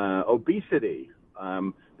 obesity,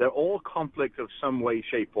 they're all conflict of some way,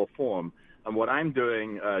 shape, or form. And what I'm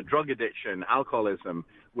doing, drug addiction, alcoholism,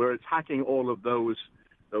 we're attacking all of those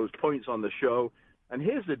points on the show. And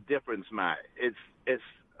here's the difference, Matt. It's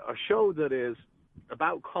a show that is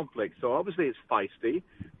about conflict. So obviously it's feisty,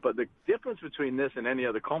 but the difference between this and any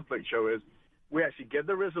other conflict show is we actually give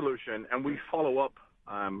the resolution and we follow up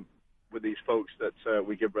with these folks that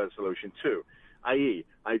we give resolution to. I.e.,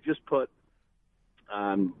 I just put,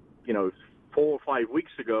 4 or 5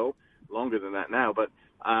 weeks ago, longer than that now, but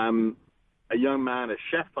a young man, a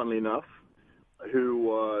chef, funnily enough, who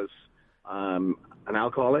was an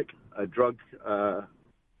alcoholic, a drug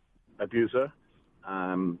abuser,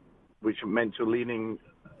 which meant to leaning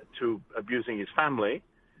to abusing his family.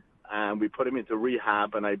 And we put him into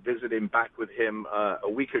rehab, and I visited him back with him a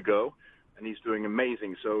week ago, and he's doing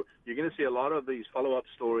amazing. So you're going to see a lot of these follow-up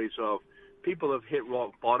stories of people have hit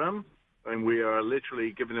rock bottom, and we are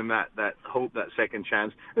literally giving them that hope, that second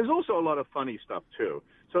chance. There's also a lot of funny stuff, too.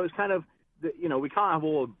 So it's kind of, we can't have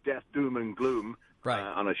all death, doom, and gloom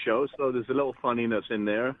on a show. So there's a little funniness in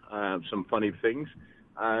there, some funny things.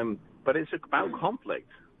 But it's about conflict.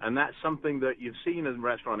 And that's something that you've seen in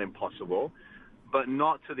Restaurant Impossible, but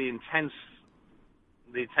not to the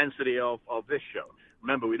intensity of this show.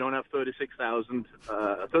 Remember, we don't have 36 hours and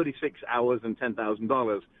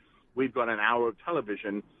 $10,000. We've got an hour of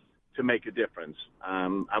television to make a difference,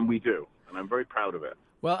 and we do, and I'm very proud of it.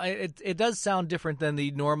 Well, it does sound different than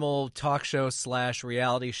the normal talk show /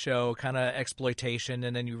 reality show kind of exploitation,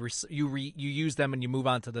 and then you use them and you move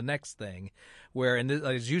on to the next thing. Where,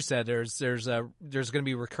 as you said, there's going to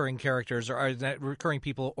be recurring characters or recurring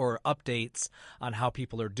people or updates on how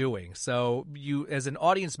people are doing. So you, as an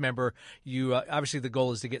audience member, you obviously the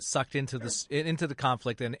goal is to get sucked into the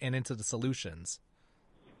conflict and into the solutions.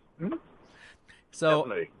 Mm-hmm. So.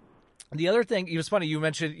 Definitely. The other thing, it was funny, you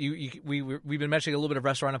mentioned, we've been mentioning a little bit of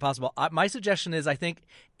Restaurant Impossible. My suggestion is I think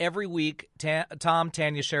every week, Tom,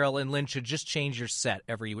 Tanya, Cheryl, and Lynn should just change your set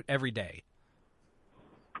every day.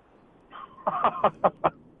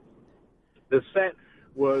 The set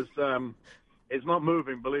was, it's not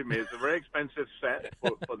moving, believe me. It's a very expensive set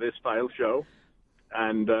for this style show.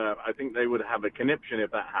 And I think they would have a conniption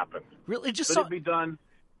if that happened. Really? Could it be done?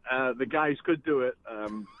 The guys could do it.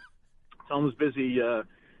 Tom's busy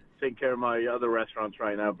taking care of my other restaurants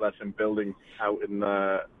right now, bless him, building out in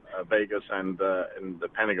Vegas and in the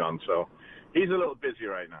Pentagon. So he's a little busy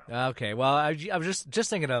right now. Okay, well, I was just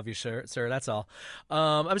thinking of you, sir. That's all.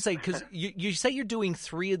 I would say, because you say you're doing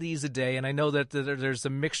 3 of these a day, and I know that there's a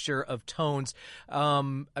mixture of tones.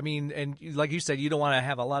 I mean, and like you said, you don't want to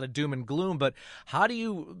have a lot of doom and gloom, but how do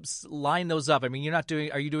you line those up? I mean,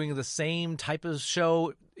 are you doing the same type of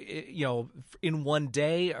show, in one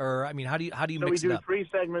day, or I mean, how do you mix it up? We do 3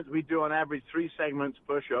 segments. We do on average 3 segments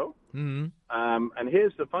per show. Mm-hmm. And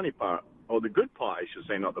here's the funny part, or the good part, I should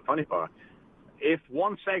say, not the funny part. If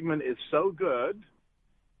one segment is so good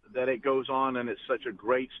that it goes on and it's such a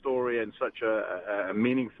great story and such a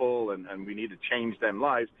meaningful and we need to change them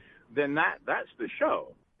lives, then that's the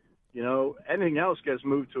show. Anything else gets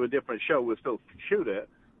moved to a different show, we'll still shoot it,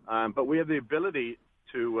 but we have the ability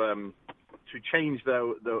to change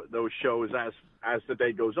those shows as the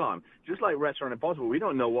day goes on. Just like Restaurant Impossible, we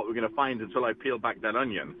don't know what we're going to find until I peel back that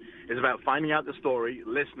onion. It's about finding out the story,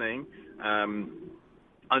 listening,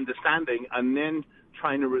 understanding, and then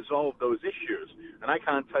trying to resolve those issues. And I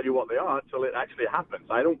can't tell you what they are until it actually happens.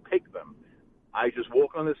 I don't pick them. I just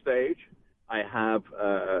walk on the stage. I have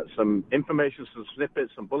some information, some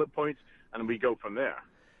snippets, some bullet points, and we go from there.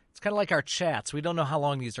 It's kind of like our chats. We don't know how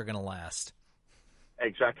long these are going to last.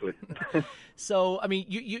 Exactly. So, I mean,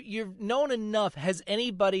 you're known enough. Has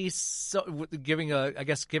anybody, giving a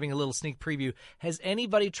little sneak preview, has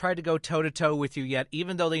anybody tried to go toe-to-toe with you yet,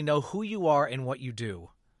 even though they know who you are and what you do?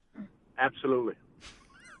 Absolutely.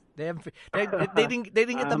 They didn't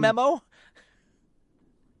get the memo?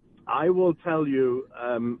 I will tell you,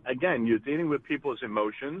 again, you're dealing with people's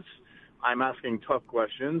emotions. I'm asking tough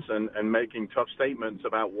questions and making tough statements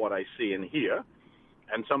about what I see and hear,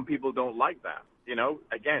 and some people don't like that.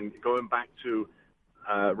 Again, going back to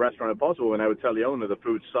Restaurant Impossible, when I would tell the owner the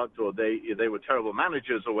food sucked or they were terrible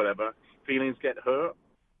managers or whatever, feelings get hurt.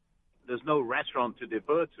 There's no restaurant to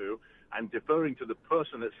defer to. I'm deferring to the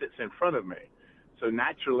person that sits in front of me. So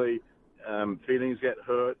naturally, feelings get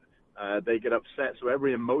hurt. They get upset. So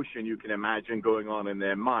every emotion you can imagine going on in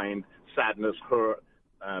their mind, sadness, hurt,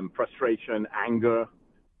 frustration, anger,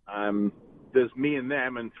 there's me and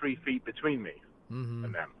them and 3 feet between me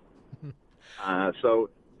and them. So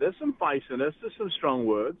there's some feistiness, there's some strong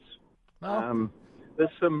words, there's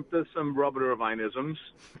some Robert Irvine-isms,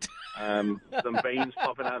 some veins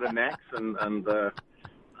popping out of necks, and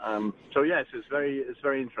so yes, it's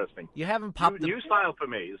very interesting. You haven't popped new style for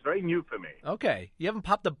me. It's very new for me. Okay, you haven't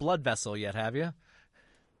popped the blood vessel yet, have you?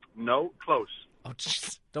 No, close. Oh,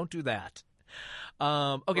 geez, don't do that.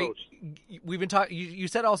 Okay, Close. We've been talking. You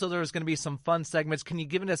said also there was going to be some fun segments. Can you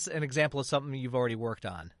give us an example of something you've already worked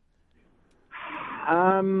on?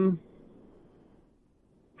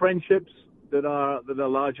 Friendships that are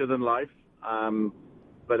larger than life,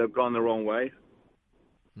 but have gone the wrong way.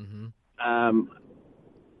 Mm-hmm.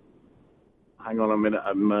 Hang on a minute,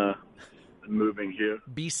 I'm moving here.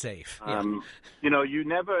 Be safe. You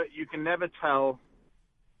can never tell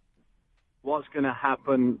what's going to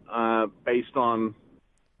happen based on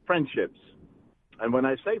friendships. And when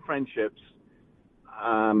I say friendships,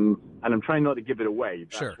 and I'm trying not to give it away.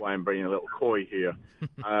 That's why I'm being a little coy here.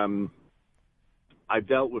 I've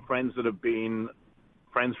dealt with friends that have been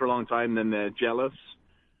friends for a long time, then they're jealous.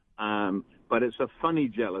 But it's a funny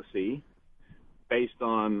jealousy based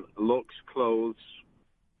on looks, clothes,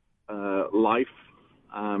 life.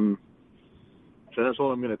 So that's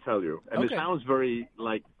all I'm going to tell you. And It sounds very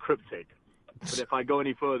cryptic, but if I go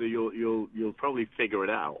any further, you'll probably figure it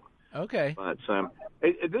out. Okay. But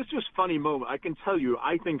there's just funny moment. I can tell you,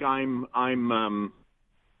 I think I'm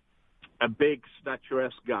a big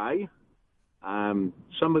statuesque guy.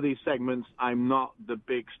 Some of these segments, I'm not the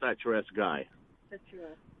big statuesque guy.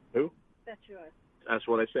 Statuesque. Who? Statuesque. That's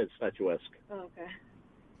what I said, statuesque. Oh, okay.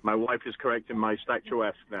 My wife is correcting my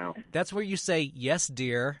statuesque now. That's where you say, yes,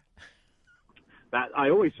 dear. That I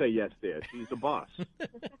always say yes, dear. She's the boss.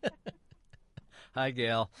 Hi,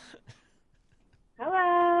 Gail.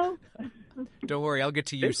 Hello. Don't worry, I'll get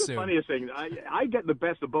to you it's soon. It's the funniest thing. I get the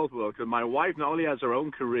best of both worlds because my wife not only has her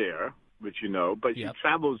own career, which you know, but she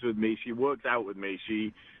travels with me. She works out with me.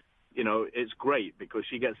 She, it's great because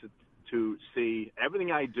she gets to see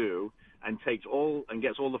everything I do and gets all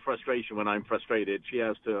the frustration when I'm frustrated. She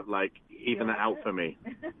has to even it out for me.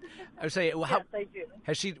 I would say, yes, I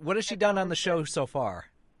do. What has she done on the show so far?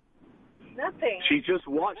 Not thing. She just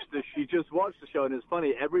watched the show, and it's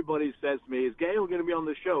funny. Everybody says to me, "Is Gail going to be on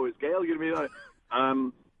the show? Is Gail going to be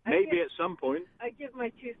on?" Maybe at some point. I give my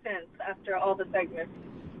 2 cents after all the segments.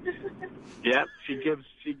 Yeah, she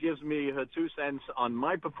gives me her 2 cents on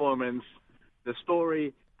my performance, the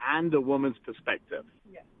story, and the woman's perspective.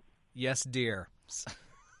 Yeah. Yes, dear.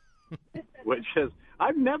 Which is,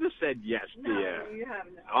 I've never said yes, dear. No, you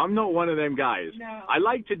haven't. I'm not one of them guys. No. I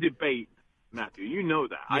like to debate, Matthew. You know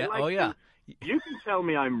that. Yeah. You can tell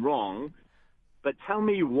me I'm wrong, but tell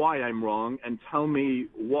me why I'm wrong, and tell me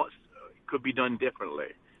what could be done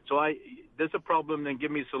differently. So there's a problem, then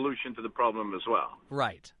give me a solution to the problem as well.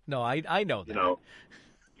 Right. No, I know that. You know.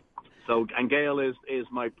 So, and Gail is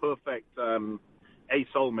my perfect a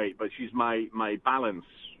soulmate, but she's my balance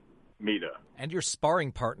meter. And your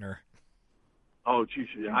sparring partner. Oh, geez,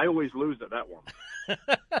 I always lose at that one.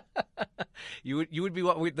 You would be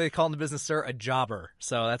what they call in the business, sir, a jobber.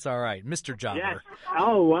 So that's all right, Mr. Jobber. Yes.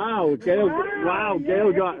 Oh wow, Gail! Wow,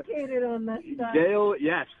 Gail got educated on that stuff. Gail.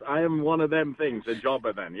 Yes, I am one of them things, a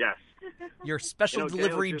jobber. Then yes. Your special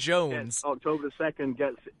delivery Jones. October 2nd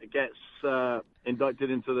gets inducted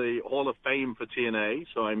into the Hall of Fame for TNA,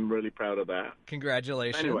 so I'm really proud of that.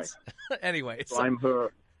 Congratulations. Anyway, so I'm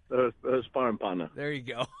her sparring partner. There you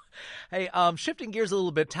go. Hey, shifting gears a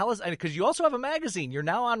little bit, tell us, because you also have a magazine. You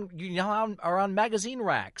now are on magazine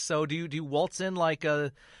racks. So do you waltz in like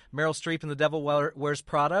Meryl Streep in The Devil Wears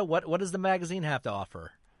Prada? What does the magazine have to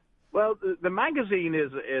offer? Well, the magazine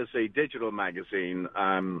is a digital magazine,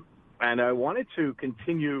 and I wanted to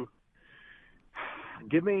continue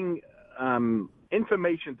giving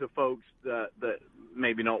information to folks that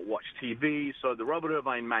maybe not watch TV. So the Robert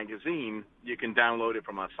Irvine magazine, you can download it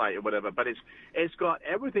from our site or whatever. But it's got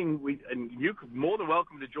everything. And you're more than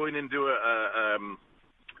welcome to join in and do a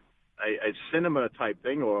cinema type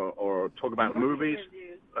thing or talk about movies.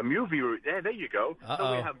 A movie. There you go.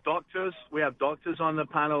 So we have doctors. We have doctors on the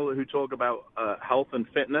panel who talk about health and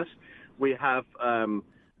fitness. We have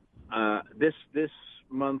this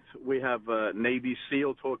month we have Navy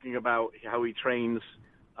SEAL talking about how he trains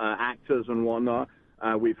actors and whatnot.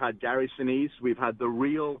 We've had Gary Sinise. We've had the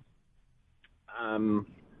real,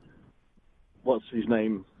 what's his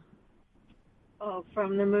name? Oh,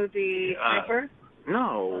 from the movie Sniper?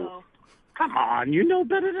 No. Oh. Come on, you know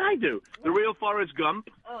better than I do. The real Forrest Gump.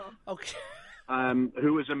 Oh. Okay.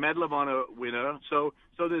 Who was a Medal of Honor winner. So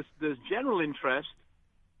there's general interest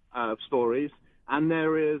stories, and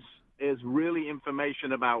there is really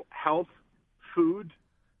information about health, food,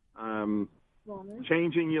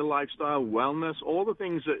 changing your lifestyle, wellness, all the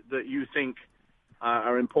things that you think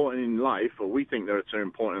are important in life, or we think that are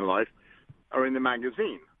important in life, are in the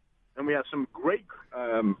magazine. And we have some great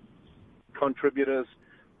contributors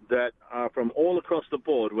that are from all across the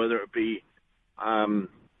board, whether it be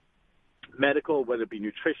medical, whether it be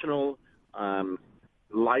nutritional,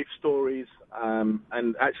 life stories.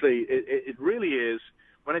 And actually, it really is.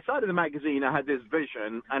 When I started the magazine, I had this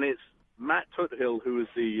vision, and it's Matt Tuthill, who is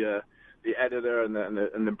the editor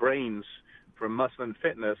and the brains from Muscle and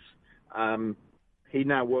Fitness. He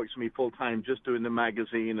now works for me full time, just doing the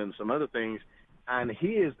magazine and some other things, and he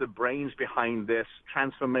is the brains behind this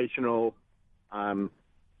transformational,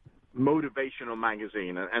 motivational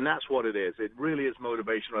magazine, and that's what it is. It really is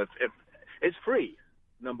motivational. It's free,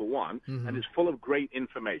 number one, and it's full of great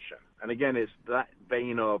information. And again, it's that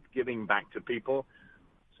vein of giving back to people.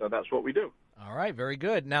 So that's what we do. All right, very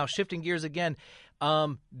good. Now, shifting gears again,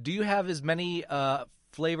 do you have as many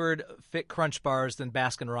flavored Fit Crunch bars than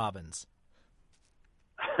Baskin-Robbins?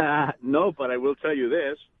 No, but I will tell you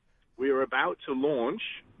this. We are about to launch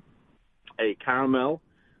a caramel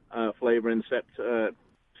flavor in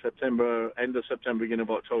September, end of September, beginning of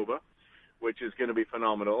October, which is going to be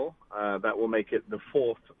phenomenal. That will make it the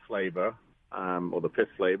 4th flavor, or the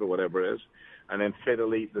 5th flavor, whatever it is. And then Fit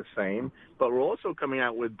Elite the same. But we're also coming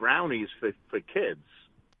out with brownies for kids,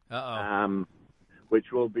 which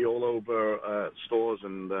will be all over stores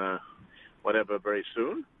and whatever very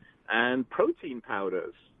soon. And protein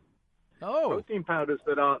powders. Protein powders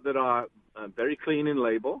that are very clean in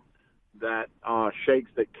label, that are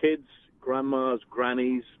shakes that kids, grandmas,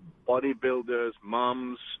 grannies, bodybuilders,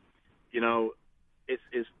 moms,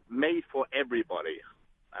 it's made for everybody,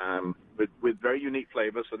 with very unique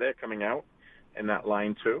flavors. So they're coming out in that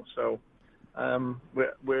line too. So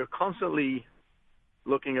we're constantly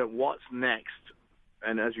looking at what's next.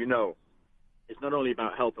 And as you know, it's not only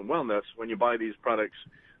about health and wellness. When you buy these products,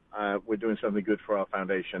 we're doing something good for our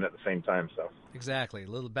foundation at the same time. So exactly, a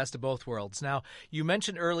little best of both worlds. Now, you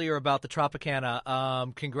mentioned earlier about the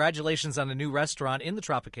Tropicana. Congratulations on a new restaurant in the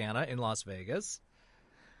Tropicana in Las Vegas.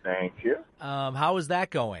 Thank you. How is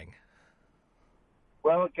that going?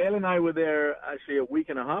 Well, Gail and I were there actually a week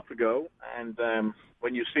and a half ago, and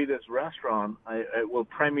when you see this restaurant, it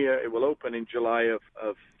will open in July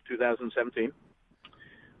of 2017.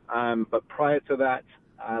 But prior to that,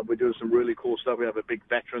 we're doing some really cool stuff. We have a big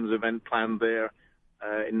veterans event planned there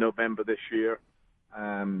in November this year,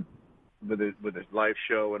 with a live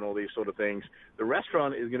show and all these sort of things. The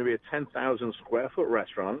restaurant is going to be a 10,000 square foot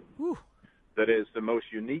restaurant. Whew. That is the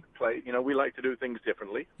most unique place. You know, we like to do things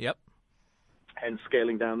differently. Yep. And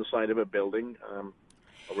scaling down the side of a building,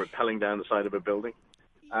 or rappelling down the side of a building.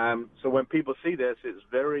 So when people see this, it's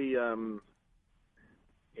very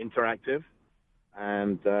interactive,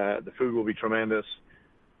 and the food will be tremendous,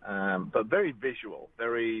 but very visual,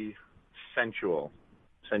 very sensual.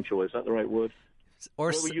 Sensual, is that the right word?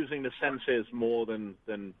 We're using the senses more than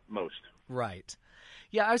most. Right.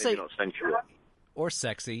 Yeah, I would say not sensual. Or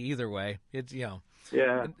sexy, either way. It's, you know.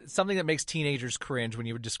 Yeah. Something that makes teenagers cringe when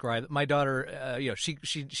you would describe my daughter.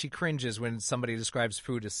 She cringes when somebody describes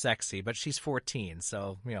food as sexy, but she's 14,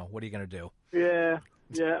 so what are you going to do? Yeah,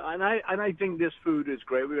 and I think this food is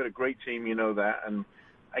great. We've got a great team, you know that, and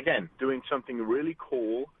again, doing something really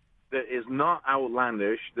cool that is not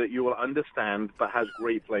outlandish, that you will understand, but has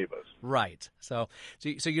great flavors. Right. So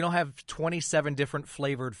you don't have 27 different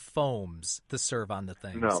flavored foams to serve on the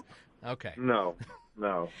things. No. Okay. No.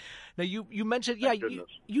 Now you mentioned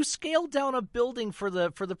you scaled down a building for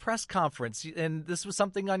the press conference, and this was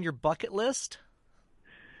something on your bucket list?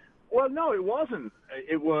 Well, no, it wasn't.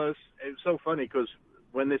 It was so funny because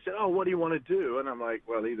when they said, "Oh, what do you want to do?" and I'm like,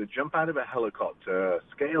 "Well, either jump out of a helicopter,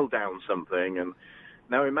 scale down something." And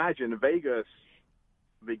now imagine Vegas,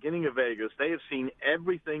 beginning of Vegas, they have seen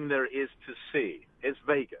everything there is to see. It's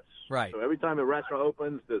Vegas, right? So every time a restaurant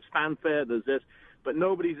opens, there's fanfare, there's this, but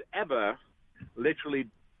nobody's ever literally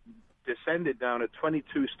descended down a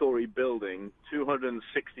 22-story building,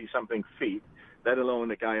 260-something feet, let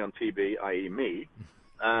alone a guy on TV, i.e. me,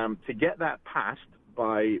 to get that passed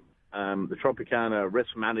by the Tropicana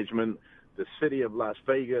risk management, the city of Las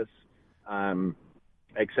Vegas,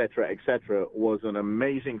 et cetera, was an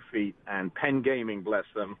amazing feat. And Penn Gaming, bless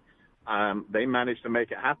them, they managed to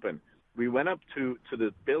make it happen. We went up to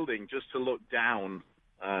the building just to look down,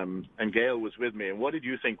 and Gail was with me. And what did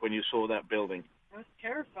you think when you saw that building? I was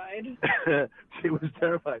terrified. She was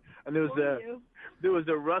terrified. And there was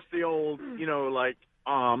a rusty old,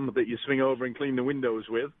 arm that you swing over and clean the windows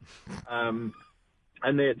with.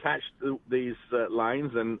 And they attached these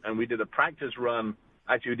lines, and we did a practice run.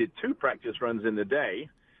 Actually, we did 2 practice runs in the day,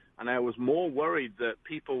 and I was more worried that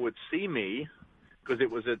people would see me because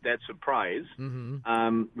it was a dead surprise.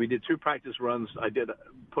 Mm-hmm. We did 2 practice runs. I did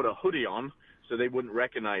put a hoodie on so they wouldn't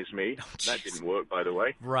recognize me. That didn't work, by the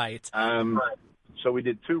way. Right. So we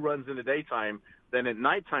did 2 runs in the daytime. Then at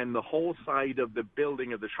nighttime, the whole side of the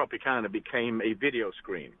building of the Tropicana became a video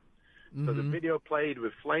screen. Mm-hmm. So the video played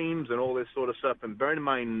with flames and all this sort of stuff. And bear in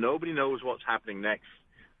mind, nobody knows what's happening next.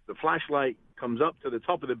 The flashlight comes up to the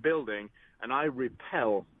top of the building, and I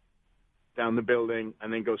rappel down the building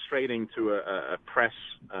and then go straight into a press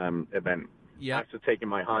event after taking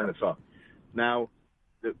my harness off. Now,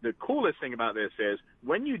 the coolest thing about this is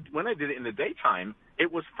when I did it in the daytime,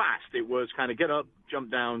 it was fast. It was kind of get up, jump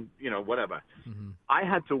down, whatever. Mm-hmm. I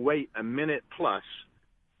had to wait a minute plus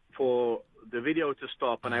for the video to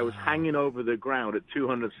stop, and I was hanging over the ground at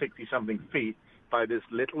 260-something feet by this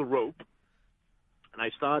little rope. And I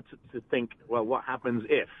started to think, well, what happens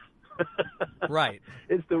if? Right.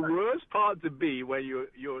 It's the worst part to be where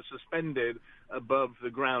you're suspended above the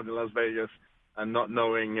ground in Las Vegas and not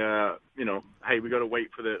knowing, hey, we got to wait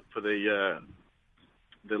for the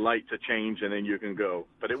light to change and then you can go.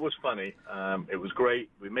 But it was funny. It was great.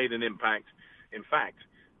 We made an impact. In fact,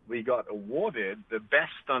 we got awarded the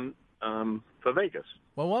best stunt for Vegas.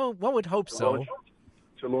 Well, one would hope so.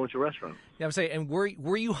 To launch a restaurant. Yeah, I'm saying, and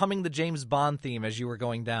were you humming the James Bond theme as you were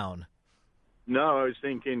going down? No, I was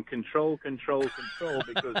thinking control,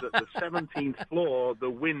 because at the 17th floor,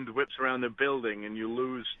 the wind whips around the building and you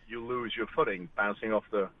lose your footing bouncing off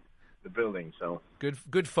the building. So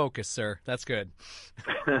good focus, sir. That's good.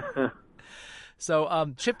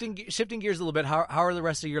 So shifting gears a little bit, how are the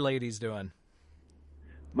rest of your ladies doing?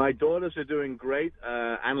 My daughters are doing great.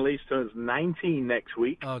 Annalise turns 19 next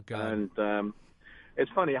week. Oh, God. And it's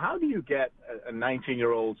funny, how do you get a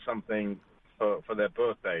 19-year-old something for their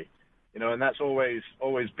birthday? And that's always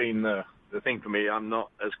been the thing for me. I'm not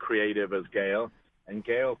as creative as Gail, and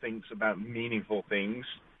Gail thinks about meaningful things.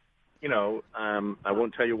 I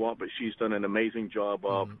won't tell you what, but she's done an amazing job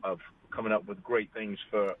of coming up with great things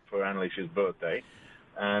for Annalise's birthday.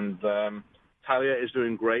 And Talia is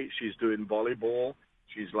doing great. She's doing volleyball.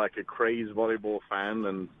 She's like a crazed volleyball fan,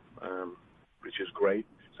 and which is great.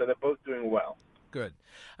 So they're both doing well. Good.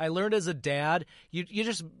 I learned as a dad,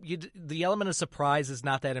 the element of surprise is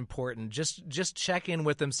not that important. Just check in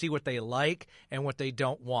with them, see what they like and what they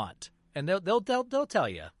don't want, and they'll tell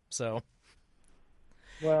you. So.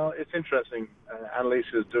 Well, it's interesting. Annalise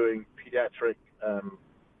is doing pediatric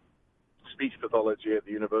speech pathology at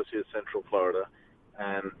the University of Central Florida,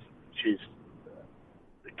 and she's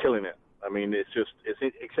killing it. I mean, it's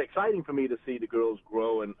exciting for me to see the girls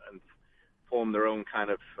grow and form their own kind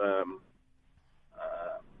of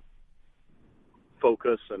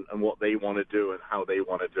focus and what they want to do and how they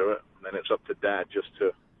want to do it. And then it's up to Dad just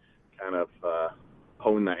to kind of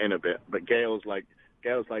hone that in a bit. But Gail's like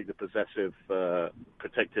the possessive,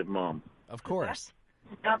 protective mom. Of course.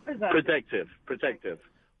 Not possessive. Protective.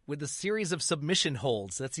 With a series of submission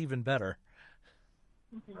holds, that's even better.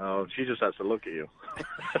 Oh, she just has to look at you.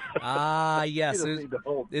 Yes.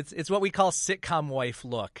 It's what we call sitcom wife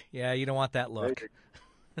look. Yeah, you don't want that look.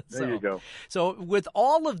 There you go. So with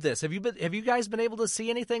all of this, have you guys been able to see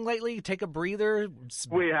anything lately? Take a breather?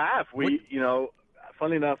 We have.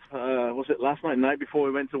 Funny enough, was it last night before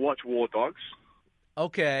we went to watch War Dogs?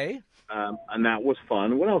 Okay. And that was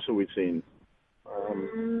fun. What else have we seen?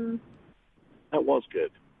 That was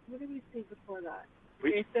good. What did we see before that?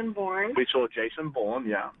 Jason Bourne. We saw Jason Bourne,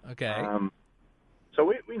 yeah. Okay. So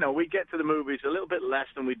we get to the movies a little bit less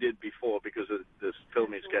than we did before because of this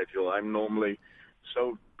filming schedule. I'm normally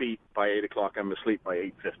so beat by 8 o'clock, I'm asleep by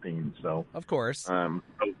 8:15. So of course.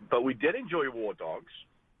 But we did enjoy War Dogs,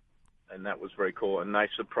 and that was very cool. A nice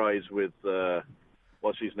surprise with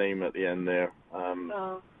what's his name at the end there.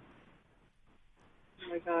 Oh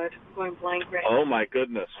my God, I'm going blank right now. Oh now. My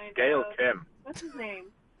goodness, Gail Kim. What's his name?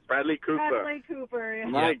 Bradley Cooper. Bradley Cooper. Yeah.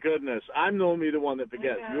 My goodness, I'm normally the one that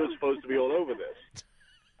forgets. You're supposed to be all over this.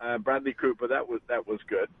 Bradley Cooper, that was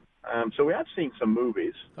good. So we have seen some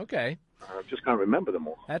movies. Okay. Just can't remember them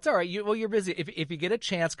all. That's all right. You're busy. If you get a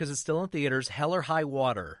chance, because it's still in theaters, Hell or High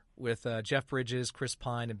Water with Jeff Bridges, Chris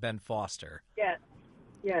Pine, and Ben Foster. Yes.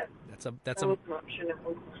 That's an option.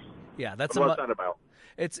 Yeah, that's what's that about?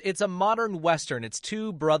 It's a modern Western. It's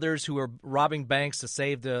two brothers who are robbing banks to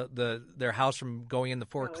save their house from going into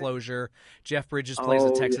foreclosure. Jeff Bridges plays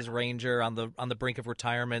the Texas Ranger on the brink of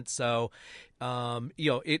retirement. So,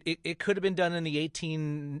 it could have been done in the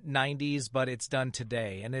 1890s, but it's done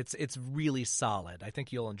today, and it's really solid. I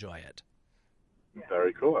think you'll enjoy it.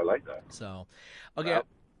 Very cool. I like that. So, okay,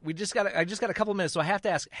 I just got a couple minutes, so I have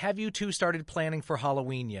to ask: have you two started planning for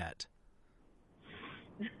Halloween yet?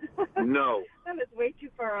 No. That is way too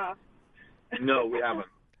far off. No, we haven't.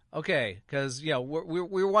 Okay, because we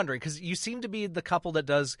were wondering, because you seem to be the couple that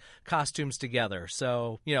does costumes together.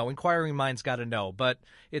 So inquiring minds got to know, but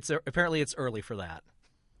apparently it's early for that.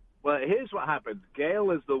 Well, here's what happened.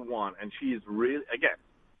 Gail is the one, and she's really, again,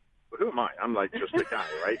 who am I? I'm like just a guy,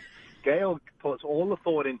 right? Gail puts all the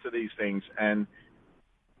thought into these things, and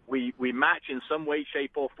we match in some way,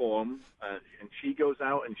 shape, or form. And she goes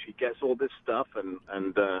out and she gets all this stuff, and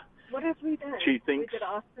what have we done? She thinks we did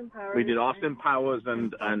Austin Powers. We did Austin Powers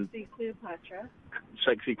and Sexy Cleopatra.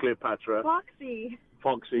 Sexy Cleopatra.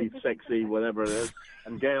 Foxy, sexy, whatever it is.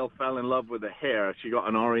 And Gail fell in love with the hair. She got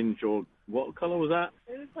an orange, or what color was that?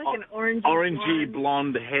 It was like an orangey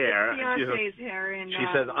blonde hair. Beyonce's hair. She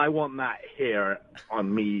says, "I want that hair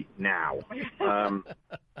on me now."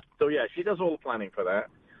 So yeah, she does all the planning for that,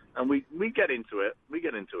 and we get into it.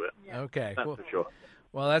 Yeah. Okay, that's for sure.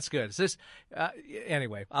 Well, that's good. It's just,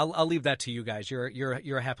 anyway, I'll leave that to you guys.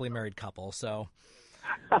 You're a happily married couple, so.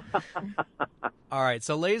 All right,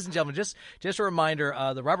 so ladies and gentlemen, just a reminder,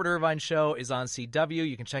 the Robert Irvine Show is on CW.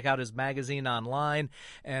 You can check out his magazine online.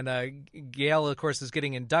 And Gail, of course, is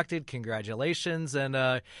getting inducted. Congratulations.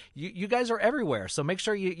 And you guys are everywhere, so make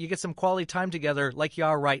sure you get some quality time together like you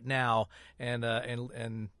are right now and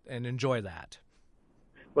enjoy that.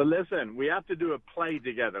 Well, listen, we have to do a play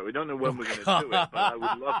together. We don't know when we're going to do it, but I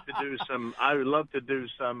would love to do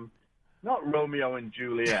some, not Romeo and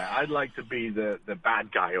Juliet. I'd like to be the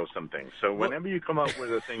bad guy or something. So whenever you come up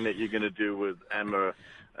with a thing that you're going to do with Emma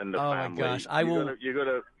and the family, my gosh, you're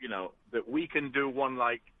gonna, that we can do one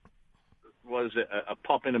like, what is it, a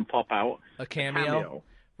pop in and pop out, a cameo.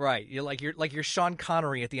 Right, you're like you're Sean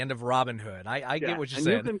Connery at the end of Robin Hood. I get what you're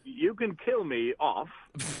saying. You can kill me off,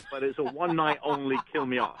 but it's a one night only kill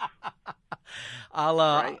me off.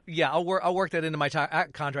 I'll work that into my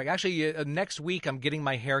contract. Actually, next week I'm getting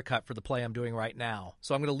my hair cut for the play I'm doing right now,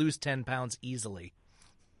 so I'm going to lose 10 pounds easily.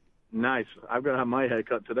 Nice. I'm going to have my hair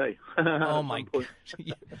cut today. Oh my gosh.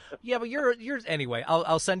 Yeah, but yours anyway.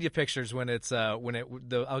 I'll send you pictures when it's I'll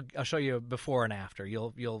show you before and after.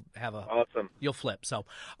 You'll have a awesome. You'll flip. So,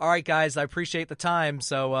 all right, guys, I appreciate the time.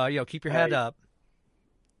 So, keep your head up.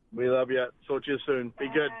 We love you. Talk to you soon. Be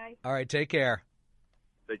good. All right, take care.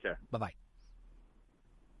 Take care. Bye-bye.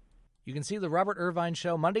 You can see the Robert Irvine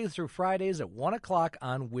Show Monday through Fridays at 1 o'clock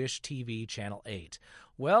on Wish TV Channel 8.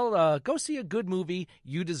 Well, go see a good movie.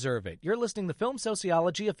 You deserve it. You're listening to Film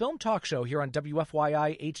Sociology, a film talk show here on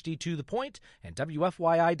WFYI HD to the Point and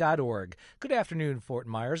WFYI.org. Good afternoon, Fort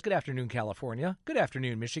Myers. Good afternoon, California. Good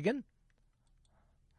afternoon, Michigan.